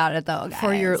humorous about it, though, guys.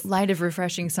 For your light of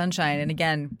refreshing sunshine. And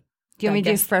again, do you want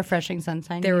me to do refreshing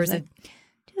sunshine? There was a...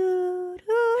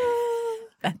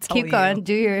 That's Keep going.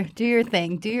 Do your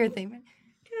thing. Do your thing.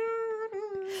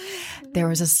 There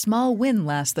was a small win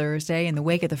last Thursday in the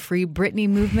wake of the Free Britney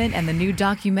movement and the new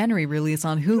documentary release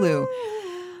on Hulu.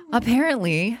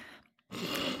 Apparently,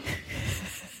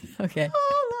 okay.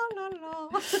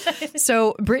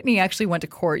 So Britney actually went to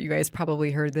court. You guys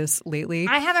probably heard this lately.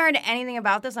 I haven't heard anything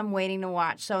about this. I'm waiting to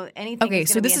watch. So anything. Okay,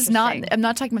 so this is not. I'm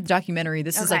not talking about the documentary.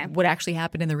 This is what actually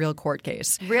happened in the real court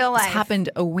case. Real life. This happened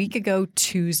a week ago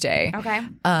Tuesday. Okay.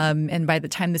 And by the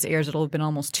time this airs, it'll have been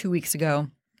almost 2 weeks ago.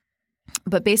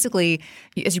 But basically,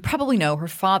 as you probably know, her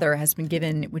father has been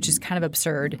given, which is kind of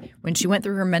absurd, when she went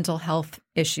through her mental health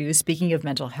issues, speaking of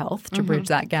mental health, to bridge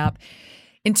that gap,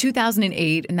 in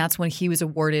 2008, and that's when he was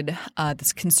awarded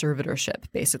this conservatorship,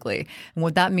 basically. And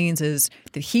what that means is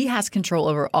that he has control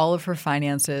over all of her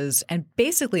finances and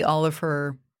basically all of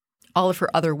her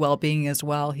other well-being as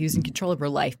well. He was in control of her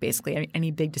life, basically.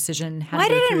 Any big decision had Why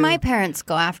to go didn't through. my parents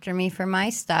go after me for my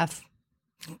stuff?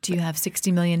 Do you have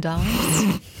 $60 million?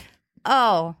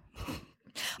 Oh,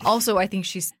 Also, I think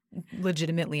she's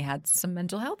legitimately had some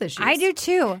mental health issues. I do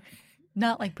too.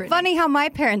 Not like Britney. Funny how my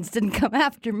parents didn't come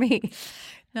after me.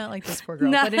 Not like this poor girl.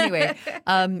 No. But anyway,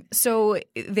 so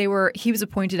he was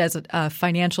appointed as a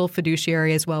financial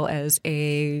fiduciary as well as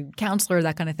a counselor,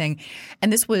 that kind of thing.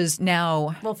 And this was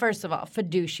now. Well, first of all,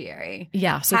 fiduciary.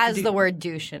 Yeah. So has the word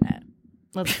douche in it.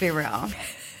 Let's be real.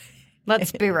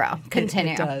 Let's be real.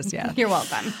 Continue. It does, yeah. You're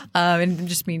welcome. And it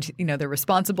just means, they're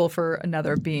responsible for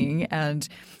another being and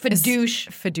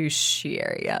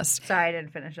fiduciary, yes. Sorry, I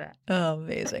didn't finish it. Oh,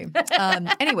 amazing.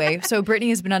 Anyway, so Britney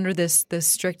has been under this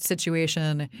strict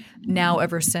situation now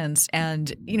ever since.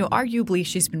 And, arguably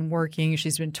she's been working,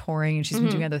 she's been touring, and she's been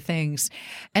doing other things.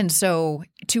 And so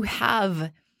to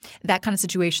have that kind of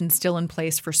situation still in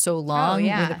place for so long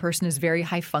where the person is very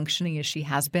high functioning as she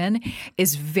has been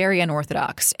is very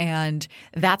unorthodox. And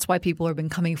that's why people have been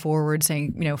coming forward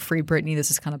saying, free Britney,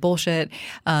 this is kind of bullshit.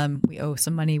 We owe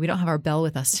some money. We don't have our bell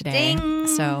with us today. Ding.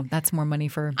 So that's more money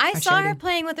for I our saw charity. her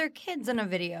playing with her kids in a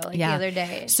video the other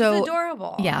day. She's So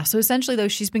adorable. Yeah. So essentially, though,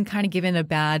 she's been kind of given a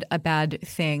bad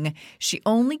thing. She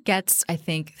only gets, I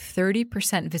think,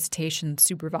 30% visitation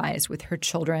supervised with her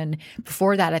children.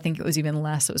 Before that, I think it was even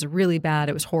less. It was really bad.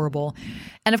 It was horrible.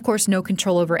 And of course, no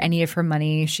control over any of her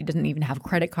money. She didn't even have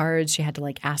credit cards. She had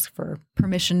to ask for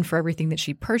permission for everything that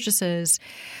she purchases.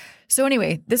 So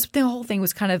anyway, the whole thing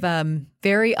was kind of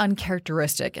very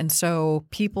uncharacteristic. And so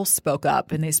people spoke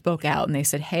up and they spoke out and they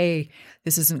said, hey,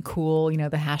 this isn't cool, the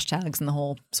hashtags and the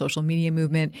whole social media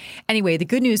movement. Anyway, the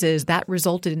good news is that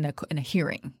resulted in a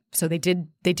hearing. So they did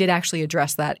actually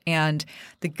address that. And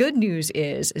the good news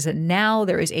is that now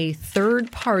there is a third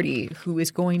party who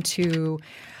is going to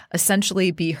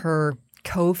essentially be her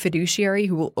co-fiduciary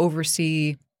who will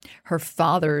oversee her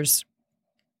father's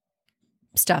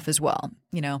stuff as well.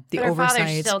 The but her oversight.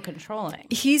 father's still controlling.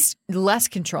 He's less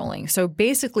controlling. So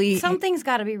basically, Something's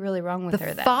got to be really wrong with her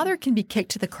the then. father can be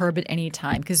kicked to the curb at any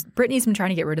time because Britney's been trying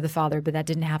to get rid of the father, but that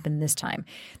didn't happen this time.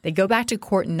 They go back to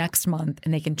court next month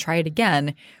and they can try it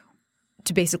again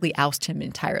to basically oust him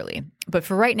entirely. But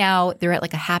for right now, they're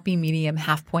at a happy medium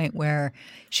half point where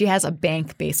she has a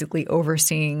bank basically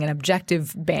overseeing, an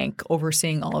objective bank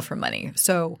overseeing all of her money.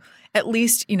 So at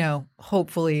least,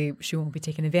 hopefully she won't be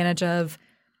taken advantage of.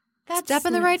 That's Step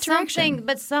in the right direction.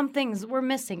 But we're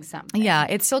missing something. Yeah,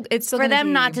 it's still for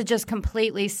them not to just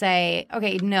completely say,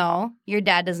 okay, no, your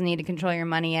dad doesn't need to control your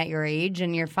money at your age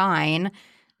and you're fine.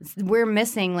 We're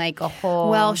missing a whole.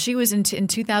 Well, she was in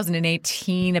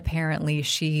 2018. Apparently,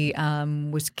 she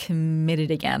was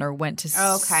committed again or went to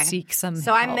seek some.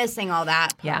 So help. I'm missing all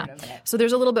that part of it. So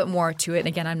there's a little bit more to it. And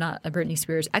again, I'm not a Britney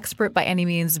Spears expert by any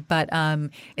means, but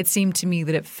it seemed to me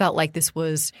that it felt like this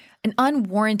was an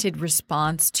unwarranted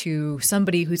response to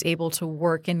somebody who's able to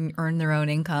work and earn their own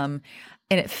income.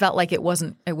 And it felt like it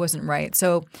wasn't right.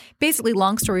 So basically,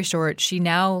 long story short, she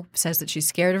now says that she's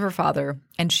scared of her father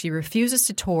and she refuses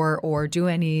to tour or do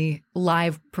any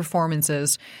live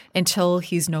performances until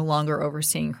he's no longer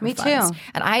overseeing her Me funds. too.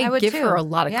 And I give too. her a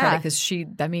lot of credit Yeah. because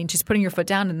she's putting her foot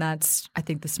down, and that's, I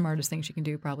think, the smartest thing she can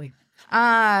do probably.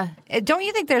 Don't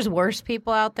you think there's worse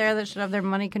people out there that should have their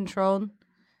money controlled?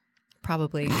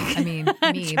 Probably. I mean,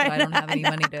 me, but I don't have any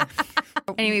money to.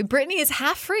 Anyway, Britney is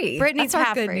half free. Britney's That's our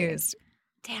half good free. news.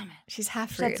 Damn it. She's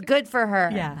half free. That's good for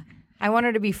her. Yeah. I want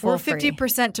her to be full Or free.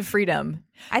 50% to freedom.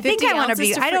 I think I want to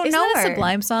be. I don't Isn't know that a her.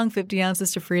 Sublime song? 50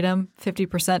 ounces to freedom,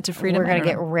 50% to freedom. We're I gonna don't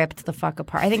get know. ripped the fuck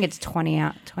apart. I think it's 20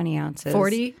 ounces.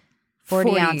 40?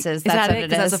 40 ounces. Is That's that what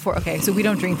it? it 'Cause is. that's okay, so we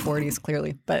don't drink 40s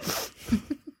clearly, but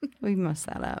We messed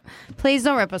that up. Please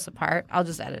don't rip us apart. I'll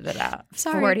just edit it out.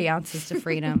 Sorry. 40 ounces to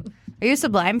freedom. Are you a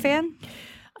Sublime fan?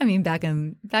 I mean, back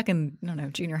in I don't know,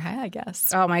 junior high, I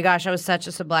guess. Oh my gosh, I was such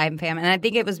a Sublime fan, and I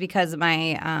think it was because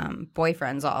my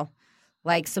boyfriends all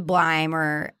like Sublime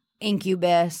or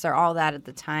Incubus or all that at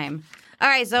the time. All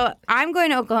right, so I'm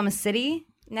going to Oklahoma City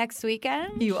next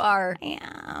weekend. You are. I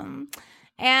am.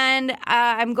 And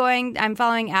I'm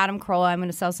following Adam Carolla. I'm going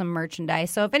to sell some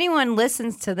merchandise. So if anyone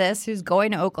listens to this who's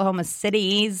going to Oklahoma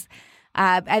City's,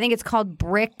 I think it's called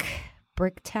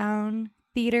Bricktown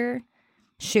Theater.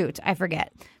 Shoot, I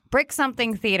forget. Brick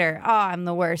Something Theater. Oh, I'm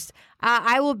the worst.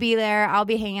 I will be there. I'll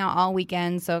be hanging out all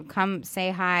weekend, so come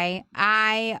say hi.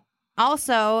 I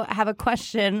also have a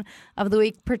question of the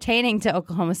week pertaining to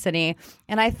Oklahoma City,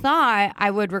 and I thought I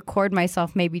would record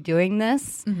myself maybe doing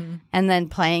this and then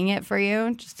playing it for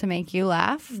you just to make you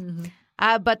laugh.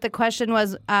 But the question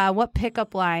was, what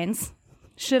pickup lines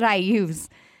should I use?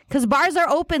 Because bars are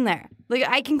open there. Like,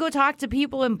 I can go talk to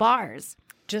people in bars.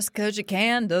 Just because you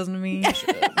can doesn't mean you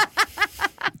should.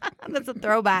 That's a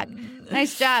throwback.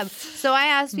 Nice job. So I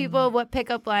asked people, what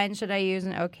pickup line should I use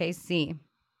in OKC?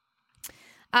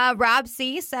 Rob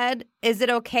C. said, is it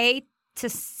okay to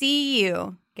see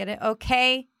you? Get it?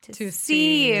 Okay to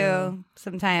see you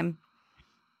sometime.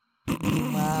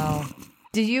 Wow.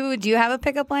 Do you have a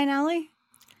pickup line, Allie?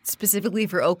 Specifically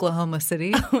for Oklahoma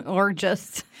City? Or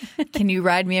just... Can you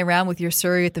ride me around with your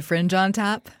Surrey at the Fringe on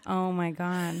top? Oh, my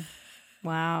God.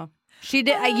 Wow. She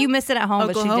did. You missed it at home,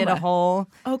 Oklahoma. But she did a whole...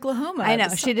 Oklahoma. I know.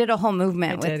 She did a whole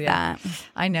movement with that.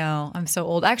 I know. I'm so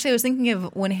old. Actually, I was thinking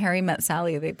of When Harry Met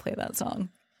Sally, they play that song.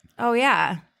 Oh,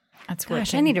 yeah. That's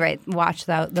Gosh, I need to watch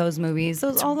those movies.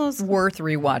 All those worth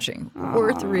rewatching.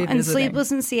 Worth revisiting. And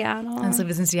Sleepless in Seattle. And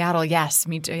Sleepless in Seattle. Yes,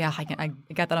 me too. Yeah, I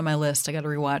got that on my list. I got to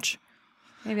rewatch.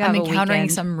 Maybe I'm encountering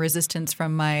some resistance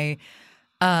from my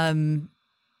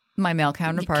male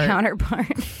counterpart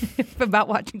about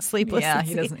watching Sleepless. Yeah,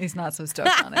 in he's not so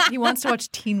stoked on it. He wants to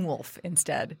watch Teen Wolf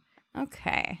instead.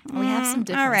 Okay, we have some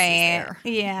differences all right. there.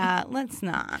 Yeah, let's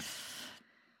not.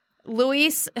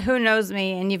 Luis, who knows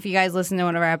me, and if you guys listen to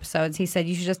one of our episodes, he said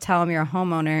you should just tell him you're a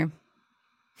homeowner.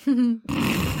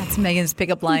 That's Megan's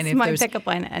pickup line. It's my pickup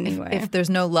line anyway. If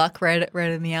there's no luck right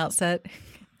in the outset,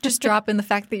 just drop in the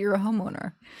fact that you're a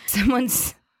homeowner.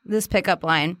 This pickup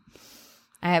line.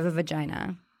 I have a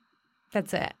vagina.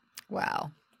 That's it.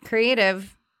 Wow.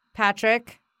 Creative.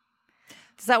 Patrick.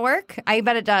 Does that work? I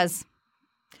bet it does.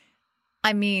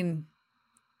 I mean,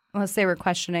 unless they were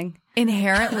questioning.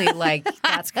 Inherently,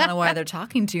 that's kind of why they're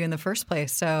talking to you in the first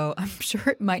place. So I'm sure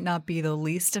it might not be the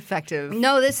least effective.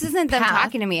 No, this isn't them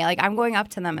talking to me. Like, I'm going up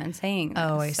to them and saying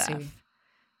Oh, I stuff. see.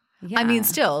 Yeah. I mean,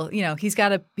 still, he's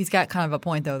got kind of a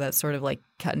point, though, that's sort of like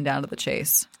cutting down to the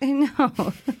chase. I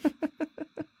know.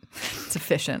 It's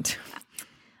efficient.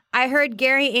 I heard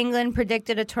Gary England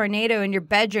predicted a tornado in your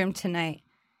bedroom tonight,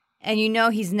 and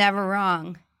he's never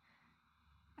wrong.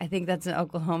 I think that's an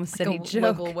Oklahoma City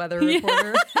joke. Local weather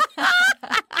reporter.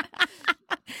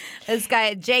 This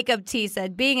guy, Jacob T,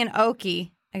 said, being an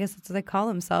Okie, I guess that's what they call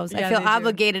themselves, I feel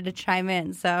obligated to chime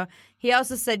in. So he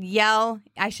also said,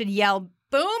 I should yell,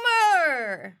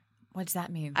 Boomer! What does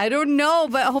that mean? I don't know,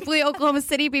 but hopefully Oklahoma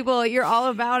City people, you're all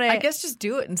about it. I guess just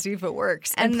do it and see if it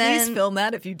works. And please film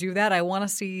that if you do that. I want to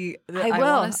see. I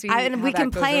will. We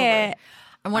can play it.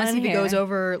 I want to see if it goes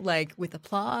over with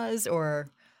applause or.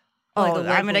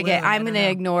 I'm gonna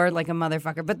ignore like a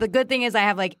motherfucker. But the good thing is I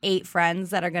have 8 friends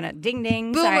that are gonna ding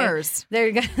ding boomers.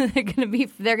 They're gonna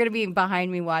be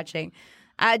behind me watching.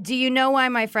 Do you know why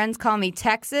my friends call me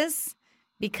Texas?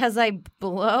 Because I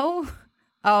blow.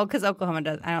 Oh, because Oklahoma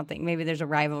does. I don't think. Maybe there's a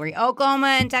rivalry.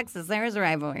 Oklahoma and Texas. There is a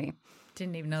rivalry.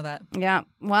 Didn't even know that. Yeah.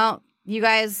 Well, you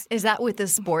guys. Is that with the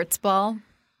sports ball?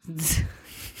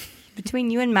 Between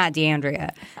you and Matt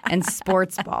D'Andrea and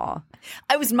sports ball.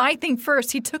 It was my thing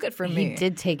first. He took it from me. He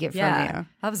did take it from you.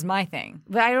 That was my thing.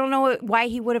 But I don't know why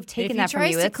he would have taken that from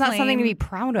you. It's not something to be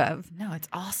proud of. No, it's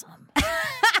awesome.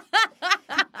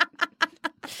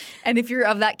 And if you're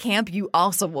of that camp, you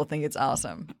also will think it's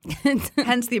awesome.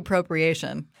 Hence the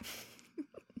appropriation.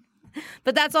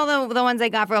 But that's all the ones I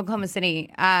got for Oklahoma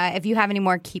City. If you have any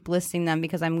more, keep listing them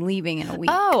because I'm leaving in a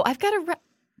week. Oh, I've got a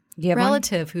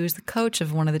relative who's the coach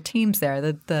of one of the teams there,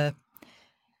 the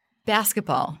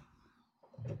basketball.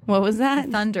 What was that?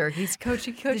 The Thunder. He's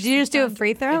coaching. Did you just do a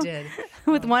free throw? I did.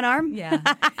 With one arm? Yeah.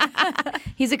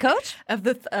 He's a coach? Of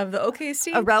the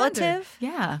OKC. A relative? Thunder.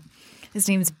 Yeah. His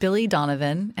name's Billy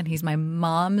Donovan, and he's my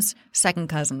mom's second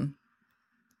cousin.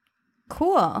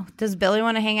 Cool. Does Billy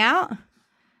want to hang out?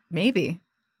 Maybe.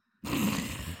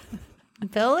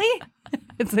 Billy?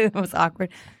 It's the most awkward.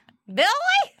 Billy?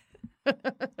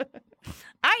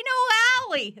 I know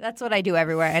Allie. That's what I do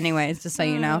everywhere anyways, just so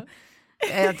you know.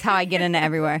 That's how I get into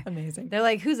everywhere. Amazing. They're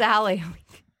like, who's Allie? I'm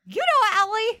like, you know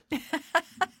Allie.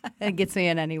 It gets me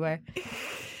in anywhere.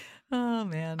 Oh,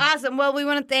 man. Awesome. Well, we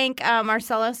want to thank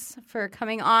Marcellas for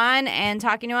coming on and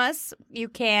talking to us. You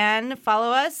can follow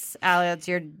us. Allie, that's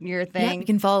your thing. Yeah, you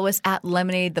can follow us at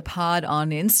Lemonade the Pod on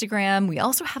Instagram. We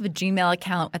also have a Gmail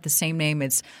account at the same name.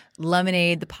 It's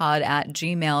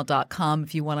lemonadethepod@gmail.com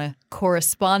if you want to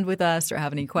correspond with us or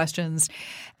have any questions.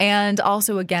 And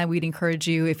also, again, we'd encourage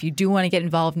you, if you do want to get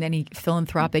involved in any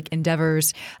philanthropic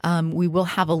endeavors, we will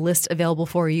have a list available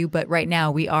for you. But right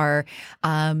now we are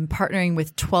partnering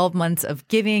with 12 Months of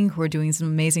Giving. We're doing some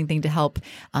amazing thing to help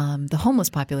the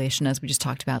homeless population, as we just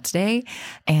talked about today,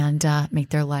 and make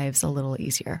their lives a little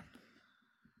easier.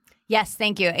 Yes,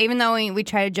 thank you. Even though we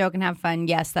try to joke and have fun,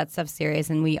 yes, that stuff's serious,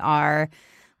 and we are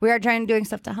trying to doing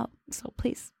stuff to help. So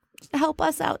please help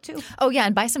us out too. Oh yeah,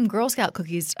 and buy some Girl Scout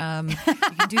cookies. You can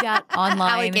do that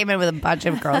online. Allie came in with a bunch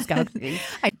of Girl Scout cookies.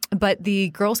 But the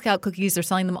Girl Scout cookies, they're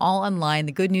selling them all online.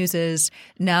 The good news is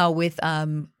now with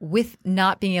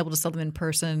not being able to sell them in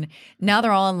person, now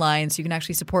they're all online, so you can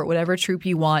actually support whatever troop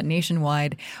you want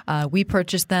nationwide. We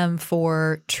purchased them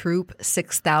for Troop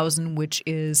 6000, which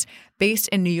is based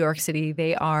in New York City.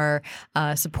 They are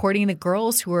supporting the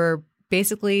girls who are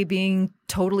basically being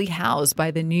totally housed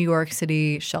by the New York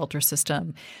City shelter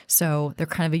system. So they're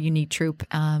kind of a unique troop.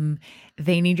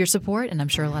 They need your support, and I'm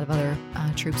sure a lot of other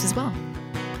troops as well.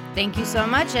 Thank you so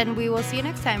much, and we will see you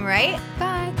next time, right?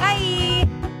 Bye. Bye.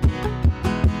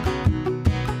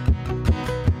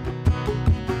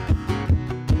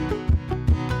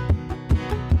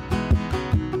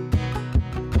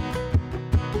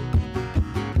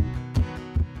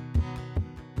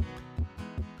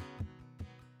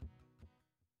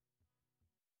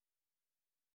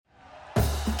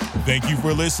 Thank you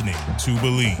for listening to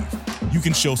Believe. You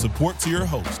can show support to your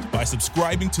host by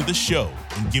subscribing to the show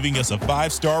and giving us a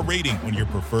 5-star rating on your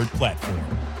preferred platform.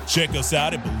 Check us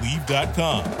out at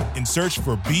Believe.com and search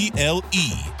for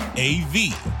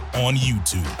BLEAV on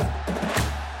YouTube.